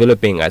of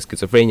developing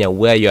schizophrenia,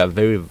 where you are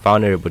very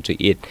vulnerable to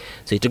it.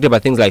 So he talked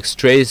about things like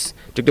stress,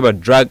 talked about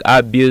drug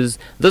abuse.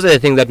 Those are the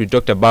things that we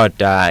talked about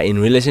in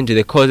relation to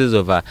the causes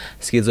of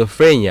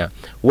schizophrenia.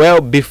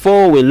 Well,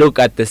 before we look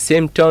at the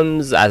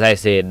symptoms, as I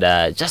said,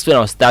 just when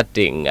I was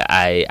starting,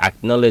 I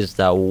acknowledged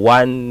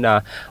one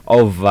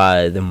of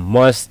the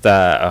most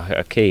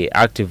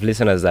active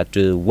listeners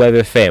to Web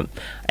FM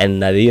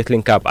and the Youth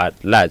Link Up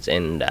at large,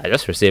 and I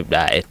just received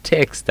a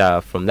text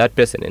from that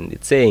person, and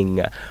it's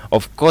saying,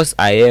 of course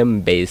I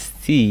am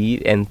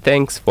Bestie, and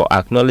thanks for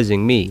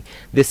acknowledging me.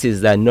 This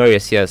is Noria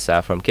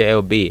Sias from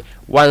KLB.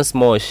 Once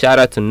more, shout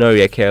out to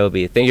Noria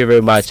KLB. Thank you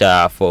very much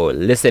for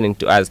listening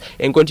to us,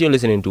 and continue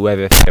listening to Web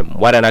FM.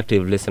 What an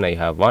active listener you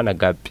have. One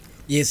Agap.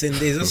 Yes, and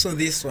there's also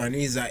this one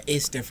is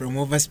Esther from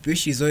Overspew.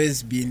 She's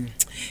always been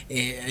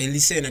a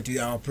listener to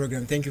our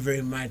program. Thank you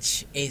very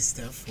much,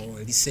 Esther, for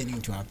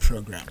listening to our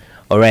program.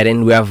 Alright,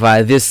 and we have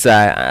this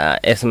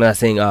SMS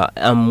saying,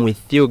 I'm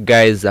with you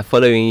guys,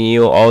 following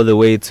you all the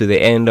way to the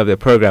end of the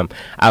program.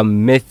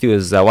 I'm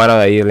Matthews, one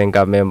of the Youth Link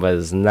Up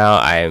members. Now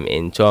I'm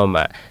in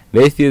Choma.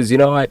 Matthews, you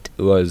know what?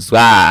 It was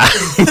wow.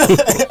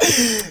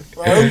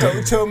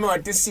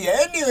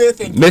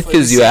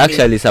 Matthews, you are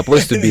actually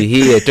supposed to be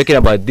here talking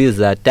about these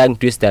tongue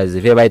twisters.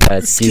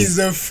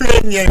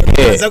 Schizophrenia.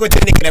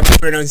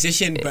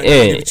 Pronunciation, but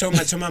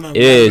choma.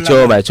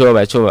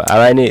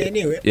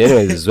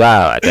 Anyways,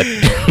 wow.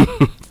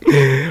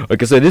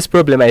 Okay, so this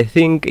problem, I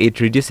think it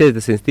reduces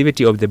the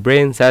sensitivity of the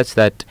brain such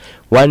that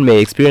one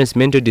may experience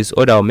mental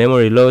disorder or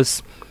memory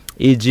loss,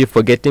 e.g.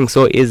 forgetting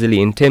so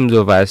easily in terms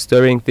of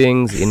storing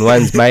things in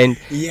one's mind.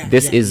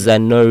 This is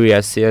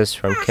Zanoria CS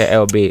from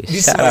KLB.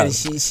 This Shout one, out.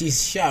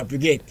 she's sharp, you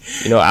get.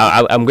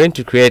 I'm going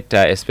to create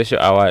a special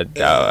award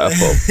for our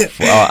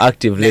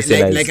active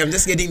listeners. Like I'm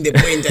just getting the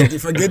point that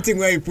if forgetting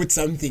where you put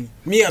something.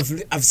 Me,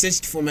 I've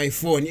searched for my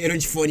phone.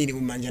 Orange phone in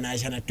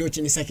Umanjana, touch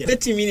in a second.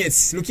 30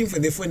 minutes looking for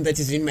the phone that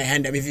is in my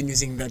hand. I'm even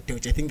using that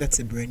touch. I think that's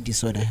a brain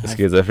disorder.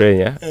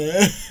 Schizophrenia.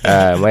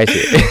 Might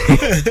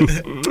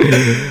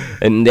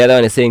And the other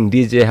one is saying,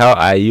 DJ, how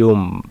are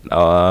you?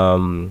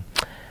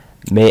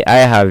 May I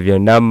have your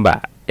number?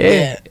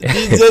 Yeah,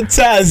 DJ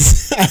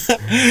Chaz.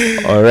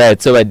 All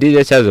right, so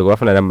DJ Chaz will go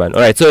for the number.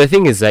 All right, so the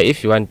thing is that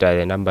if you want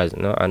the numbers,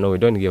 no, I know we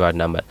don't give out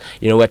numbers.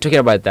 We're talking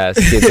about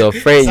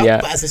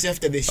schizophrenia.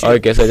 After the show.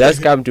 Okay, so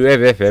just come to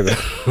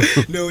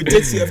FFM. No, we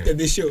text you after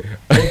the show.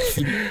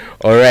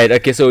 All right,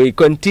 okay, so we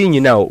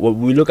continue now.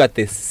 We look at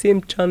the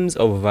symptoms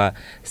of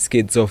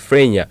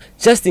schizophrenia.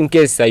 Just in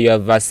case you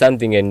have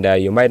something and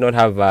you might not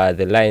have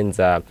the lines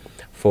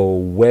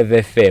for Web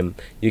FM,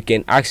 you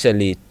can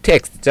actually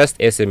text, just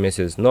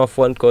SMSs, no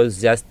phone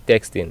calls, just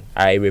texting.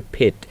 I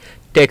repeat,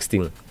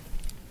 texting.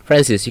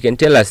 Francis, you can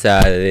tell us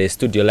the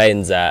studio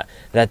lines that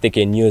they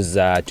can use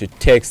to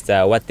text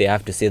what they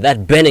have to say,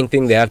 that burning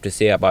thing they have to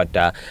say about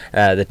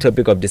the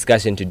topic of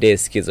discussion today,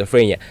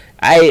 schizophrenia.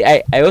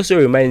 I also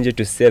remind you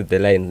to save the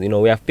lines.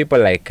 We have people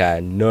like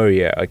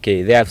Noria,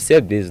 okay, they have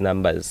saved these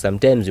numbers.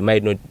 Sometimes you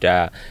might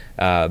not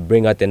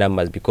bring out the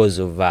numbers because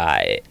of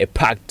a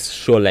packed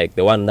show like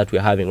the one that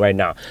we're having right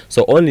now.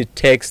 So only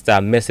text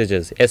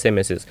messages,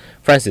 SMSs.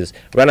 Francis,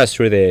 run us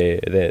through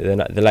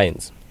the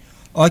lines.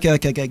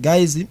 Okay,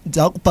 guys,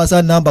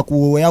 nzakupasa namba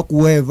kuya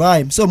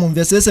kuweva. So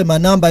mumvesese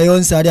manamba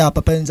yonse ali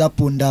apa penza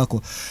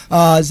pundako.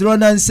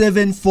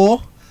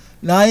 0974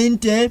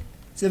 90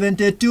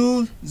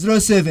 72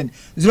 07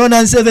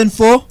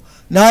 0974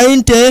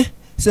 90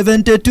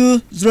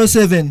 72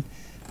 07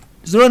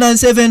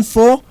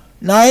 0974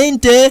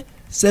 90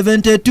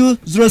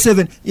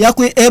 7207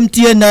 yaku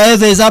MTN na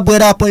eve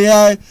zabwera hapo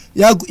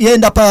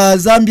yenda pa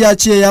Zambia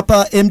che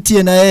yapa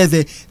MTN na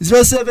eve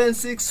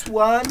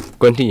 0761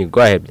 continue,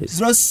 go ahead please.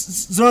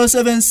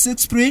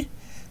 0763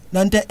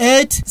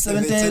 98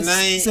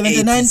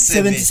 79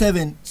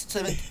 77.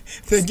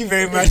 Thank you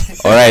very much.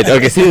 All right,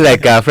 okay, seems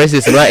like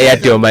Francis not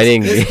at your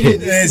money.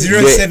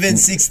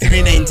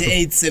 0763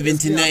 98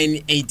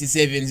 79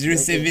 87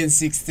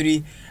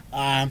 0763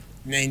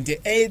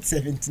 98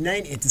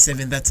 79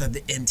 87. That's at the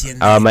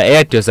MTN. My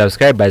Airtel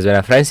subscribers,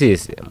 when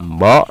Francis, it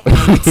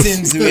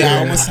seems we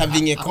are almost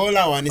having a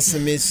caller or an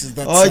SMS.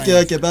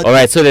 Okay, but all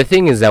right, so the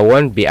thing is I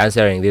won't be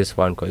answering this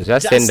phone call.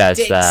 Just send us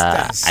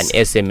an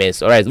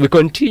SMS. All right, we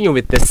continue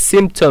with the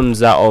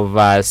symptoms of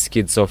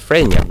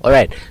schizophrenia. All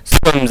right,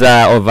 symptoms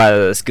of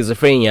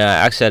schizophrenia.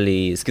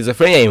 Actually,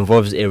 schizophrenia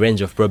involves a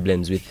range of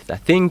problems with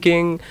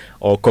thinking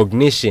or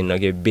cognition,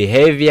 okay,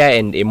 behavior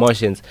and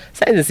emotions.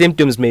 Signs and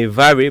symptoms may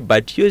vary,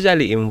 but usually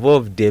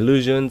involve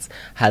delusions,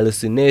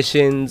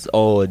 hallucinations,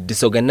 or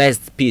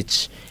disorganized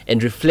speech,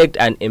 and reflect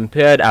an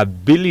impaired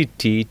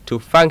ability to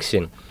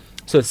function.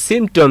 So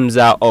symptoms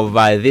of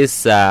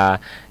this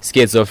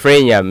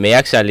schizophrenia may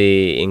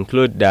actually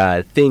include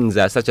things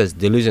such as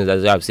delusions,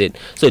 as I have said.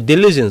 So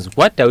delusions,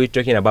 what are we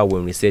talking about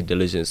when we say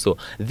delusions? So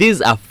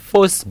these are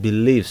false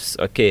beliefs,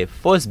 okay,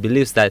 false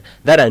beliefs that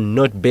are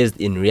not based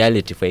in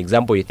reality. For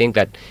example, you think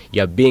that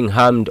you're being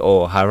harmed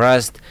or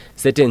harassed,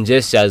 certain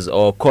gestures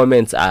or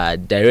comments are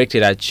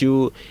directed at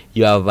you,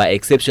 you have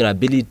exceptional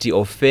ability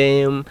or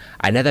fame,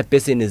 another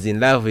person is in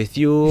love with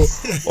you.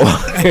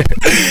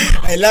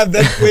 I love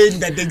that point,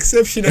 that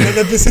exception,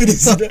 another person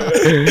is in love.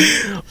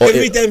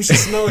 Every time she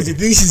smiles, you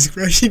think she's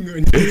crushing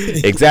on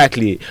you.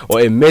 Exactly. Or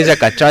a major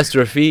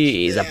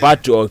catastrophe is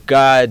about to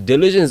occur.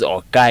 Delusions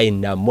occur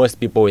in most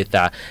people with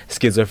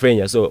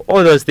schizophrenia. So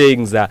all those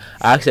things are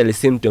actually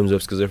symptoms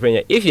of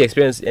schizophrenia. If you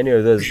experience any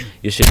of those,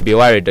 you should be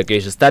worried, okay?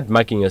 You should start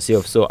marking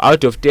yourself. So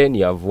out of 10,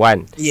 you have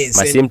 1. Yes.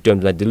 My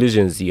symptoms are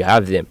delusions, you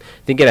have them.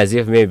 Thinking as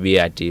if maybe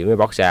actually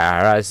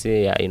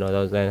harassing,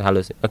 those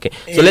hallucinations. Okay.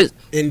 So let's.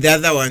 And the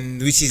other one,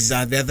 which is the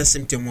other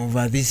symptom of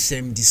this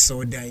same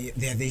disorder,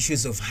 they are the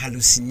issues of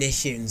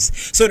hallucinations.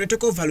 So when we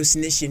talk of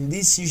hallucination,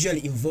 this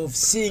usually involves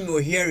seeing or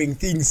hearing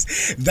things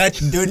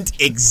that don't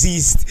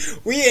exist.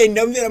 We end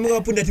up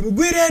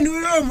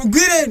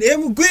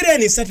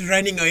you start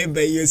running away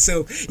by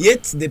yourself.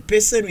 Yet the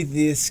person with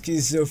the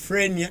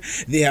schizophrenia,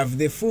 they have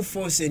the full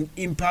force and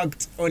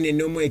impact on a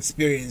normal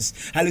experience.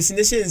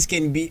 Hallucinations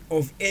can be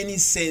of any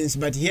sense,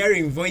 but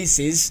hearing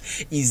voices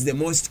is the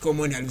most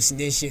common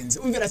hallucinations.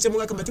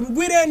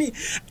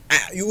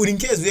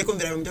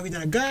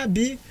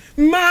 Gabi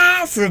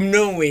from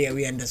nowhere,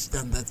 we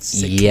understand that.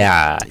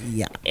 Yeah.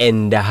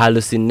 And the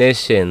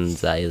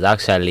hallucinations is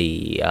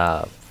actually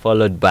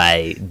followed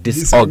by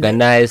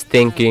disorganized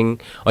thinking.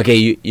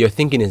 Okay, your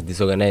thinking is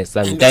disorganized.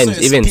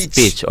 Sometimes even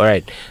speech. All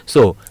right.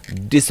 So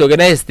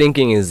disorganized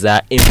thinking is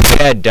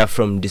impaired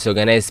from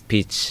disorganized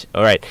speech.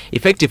 All right.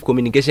 Effective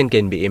communication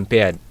can be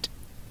impaired.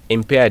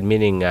 Impaired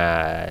meaning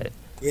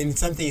when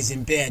something is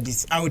impaired,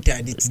 it's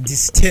altered, it's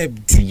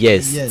disturbed.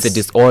 Yes, it's a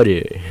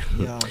disorder.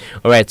 Yeah.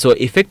 All right. So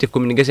effective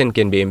communication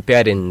can be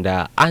impaired, and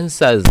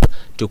answers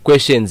to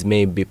questions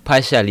may be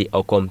partially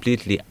or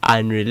completely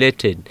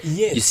unrelated.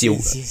 Yes, you see,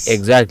 yes.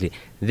 exactly.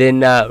 Then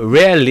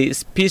rarely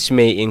speech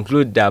may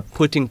include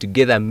putting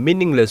together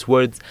meaningless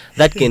words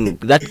that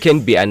can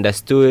be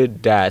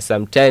understood,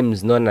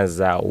 sometimes known as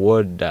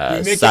word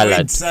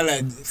salad.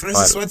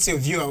 Francis, what's your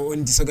view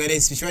on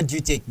disorganized speech? What do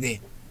you take there?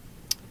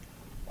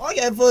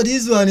 Okay, for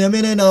this one,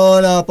 yamene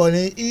naona hapo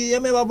ni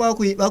yame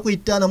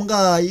bakuitana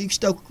mga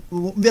ikishita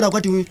mvera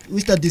kwati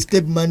wista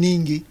disturb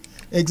maningi.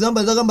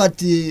 Example zaka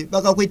mbati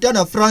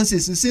bakakuitana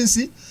Francis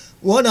since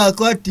uona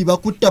kwati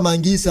bakuta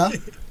mangisa.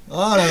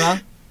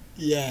 Alala.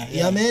 Yeah.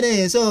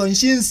 Yamene so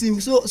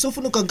nshinsi so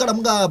funuka nkala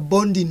mga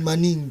bonding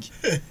maningi.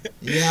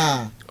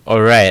 Yeah. All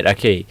right,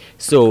 okay.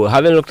 So,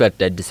 having looked at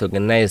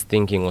disorganized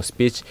thinking or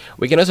speech,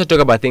 we can also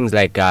talk about things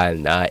like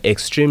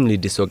extremely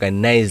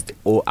disorganized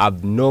or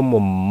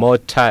abnormal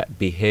motor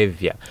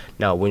behavior.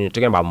 Now, when you're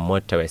talking about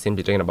motor, we're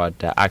simply talking about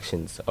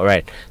actions. All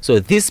right. So,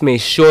 this may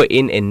show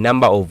in a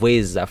number of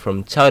ways,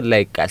 from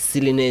childlike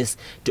silliness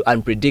to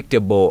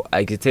unpredictable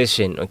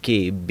agitation.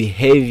 Okay,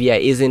 behavior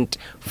isn't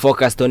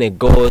focused on a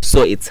goal,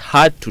 so it's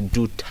hard to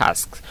do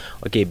tasks.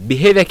 Okay,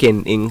 behavior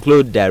can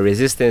include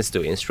resistance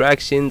to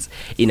instructions,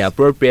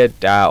 inappropriate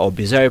or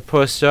bizarre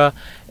posture,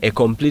 a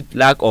complete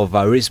lack of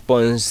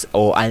response,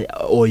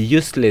 or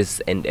useless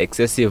and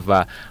excessive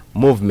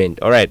movement.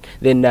 All right.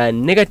 Then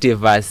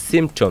negative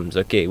symptoms.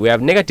 Okay, we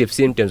have negative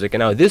symptoms. Okay,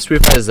 now this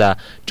refers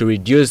to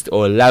reduced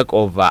or lack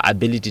of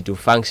ability to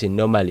function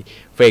normally.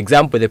 For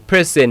example, the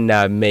person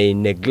may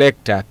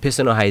neglect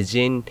personal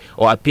hygiene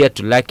or appear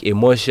to lack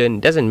emotion,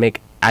 doesn't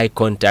make eye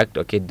contact,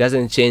 okay,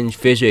 doesn't change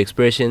facial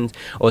expressions,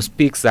 or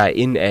speaks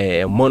in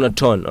a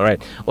monotone. All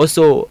right.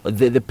 Also,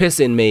 the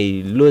person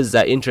may lose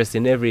interest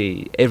in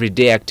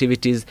everyday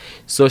activities,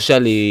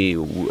 socially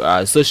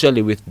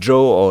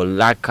withdraw, or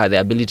lack the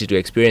ability to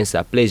experience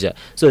pleasure.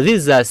 So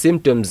these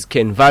symptoms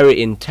can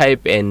vary in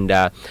type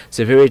and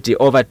severity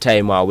over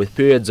time, with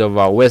periods of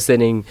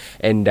worsening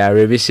and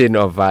revision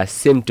of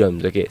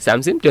symptoms. Okay,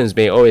 some symptoms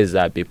may always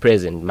be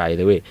present, by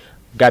the way.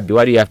 Gabi,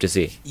 what do you have to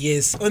say?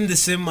 Yes, on the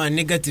same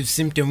negative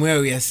symptom where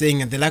we are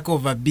saying the lack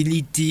of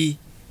ability,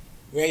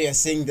 where you are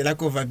saying the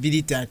lack of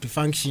ability to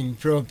function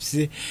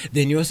properly,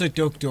 then you also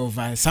talked of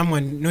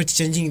someone not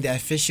changing their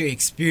facial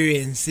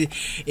experience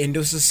and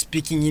also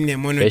speaking in a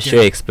monotone.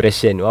 Facial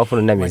expression.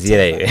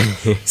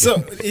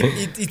 So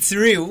it's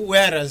real,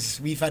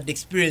 whereas we've had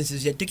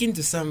experiences, you're talking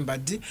to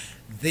somebody,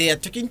 they are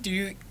talking to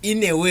you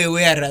in a way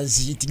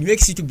whereas it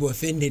makes you to be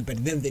offended,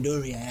 but then they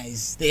don't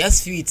realize. They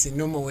just feel it's a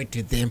normal way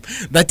to them.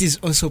 That is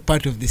also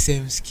part of the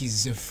same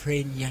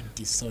schizophrenia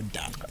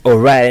disorder.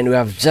 Alright, and we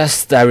have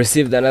just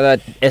received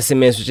another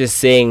SMS which is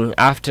saying,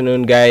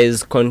 afternoon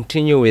guys,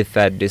 continue with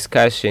that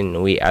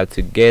discussion. We are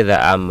together.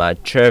 I'm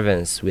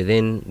Trevens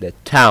within the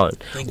town.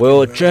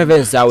 Well,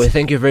 Trevens, we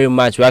thank you very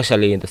much. We're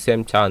actually in the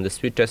same town, the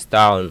sweetest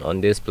town on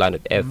this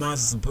planet Earth.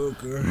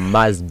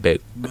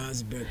 Masberg.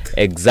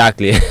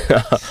 Exactly.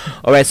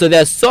 Alright, so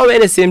there are so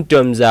many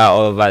symptoms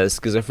of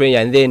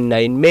schizophrenia, and then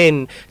in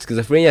men,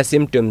 schizophrenia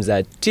symptoms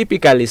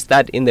typically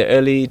start in the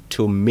early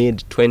to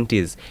mid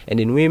 20s, and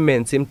in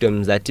women,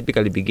 symptoms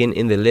typically begin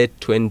in the late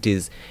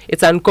 20s.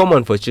 It's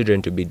uncommon for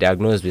children to be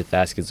diagnosed with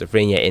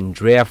schizophrenia,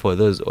 and rare for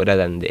those older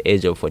than the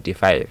age of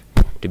 45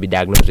 to be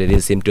diagnosed with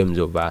these symptoms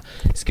of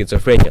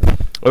schizophrenia.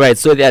 Alright,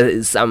 so there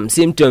are some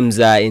symptoms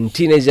in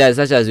teenagers,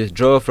 such as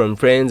withdrawal from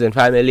friends and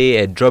family,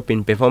 a drop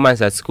in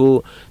performance at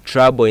school,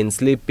 trouble in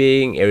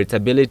sleeping,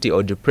 irritability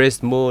or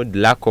depressed mood,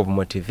 lack of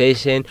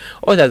motivation.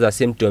 Others are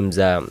symptoms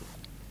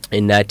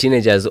in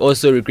teenagers.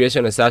 Also,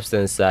 recreational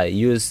substance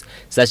use,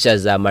 such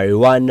as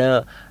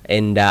marijuana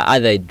and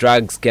other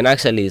drugs, can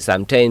actually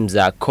sometimes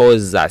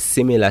cause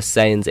similar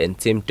signs and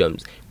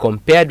symptoms.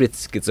 Compared with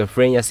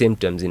schizophrenia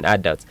symptoms in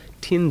adults,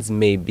 teens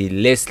may be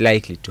less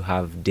likely to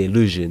have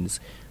delusions.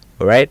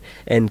 Alright,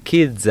 and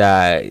kids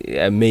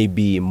may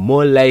be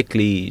more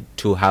likely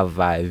to have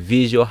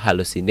visual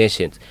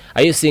hallucinations.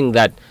 Are you seeing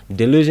that?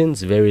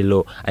 Delusions very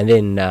low, and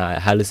then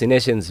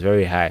hallucinations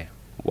very high.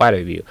 What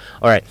a view.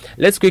 Alright,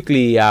 let's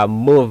quickly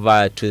move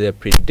to the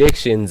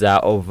predictions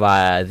of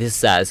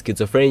this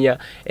schizophrenia.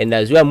 And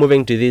as we are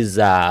moving to these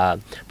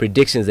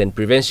predictions and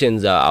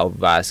preventions of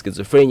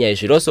schizophrenia, you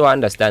should also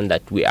understand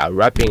that we are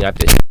wrapping up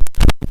the show.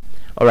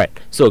 Alright,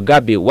 so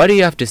Gabi, what do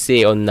you have to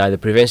say on the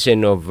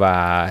prevention of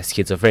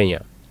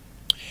schizophrenia?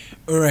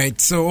 Alright,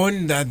 so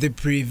on the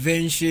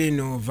prevention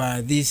of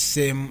this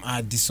same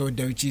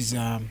disorder, which is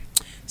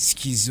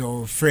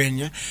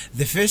schizophrenia,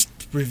 the first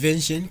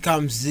prevention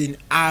comes in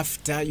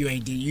after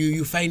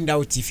you find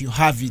out if you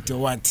have it or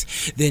what.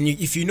 Then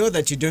if you know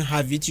that you don't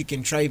have it, you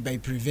can try by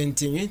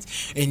preventing it,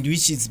 and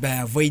which is by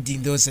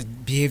avoiding those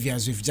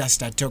behaviors we've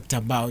just talked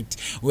about.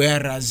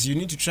 Whereas you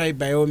need to try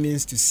by all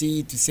means to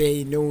say,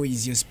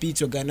 is your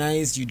speech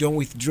organized, you don't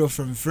withdraw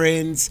from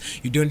friends,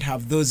 you don't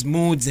have those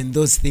moods and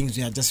those things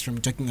we are just from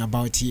talking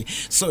about here.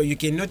 So you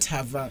cannot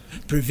have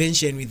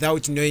prevention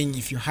without knowing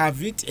if you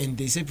have it, and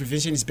they say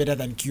prevention is better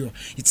than cure.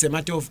 It's a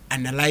matter of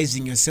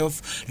analyzing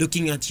yourself,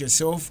 looking at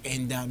yourself,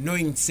 and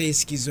knowing, say,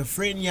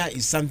 schizophrenia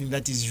is something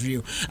that is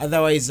real.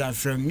 Otherwise,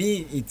 from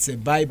me, it's a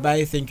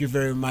bye-bye. Thank you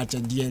very much,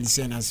 dear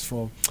listeners,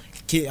 for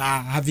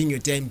having your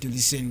time to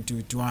listen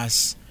to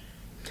us.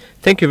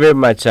 Thank you very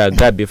much,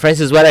 Gabby.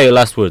 Francis, what are your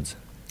last words?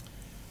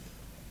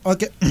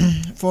 Okay,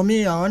 for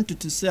me, I wanted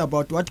to say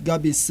about what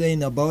Gabby is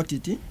saying about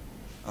it.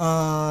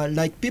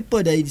 Like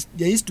people, they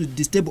used to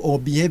disturb our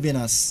behavior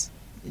as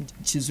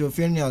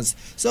schizophrenias.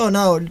 So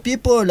now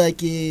people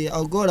like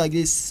I'll go like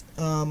this.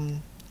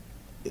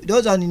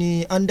 Those are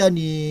under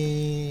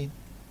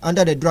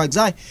the drugs.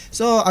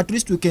 So at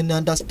least you can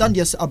understand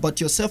about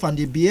yourself and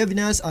the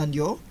behaviors, and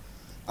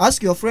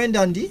ask your friend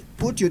and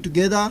put you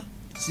together.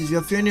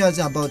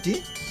 Schizophrenias about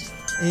it.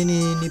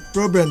 Any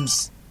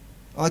problems?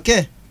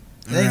 Okay.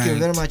 Thank you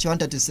very much. I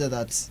wanted to say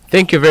that.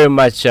 Thank you very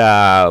much,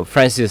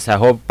 Francis. I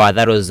hope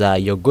that was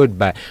your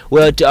goodbye.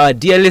 Well, to our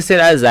dear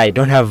listeners, I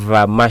don't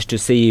have much to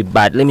say,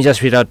 but let me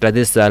just read out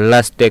this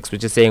last text,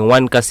 which is saying,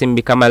 "One Kasim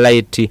become a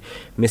light,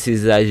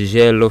 Mrs.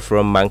 Jello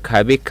from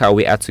Mankabika.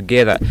 We are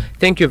together."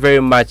 Thank you very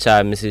much,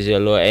 Mrs.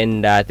 Jello.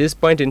 And at this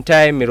point in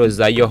time, it was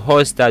your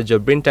host,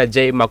 Jobrinta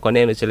J.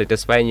 Makonen, which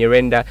is fine.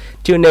 Yurenda.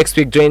 Till next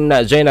week, join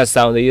us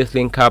on the Youth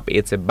Link Up.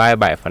 It's a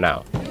bye-bye for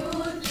now.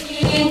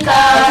 You think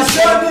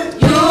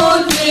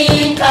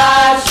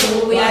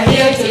we are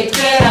here to take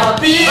care of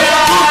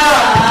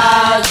people.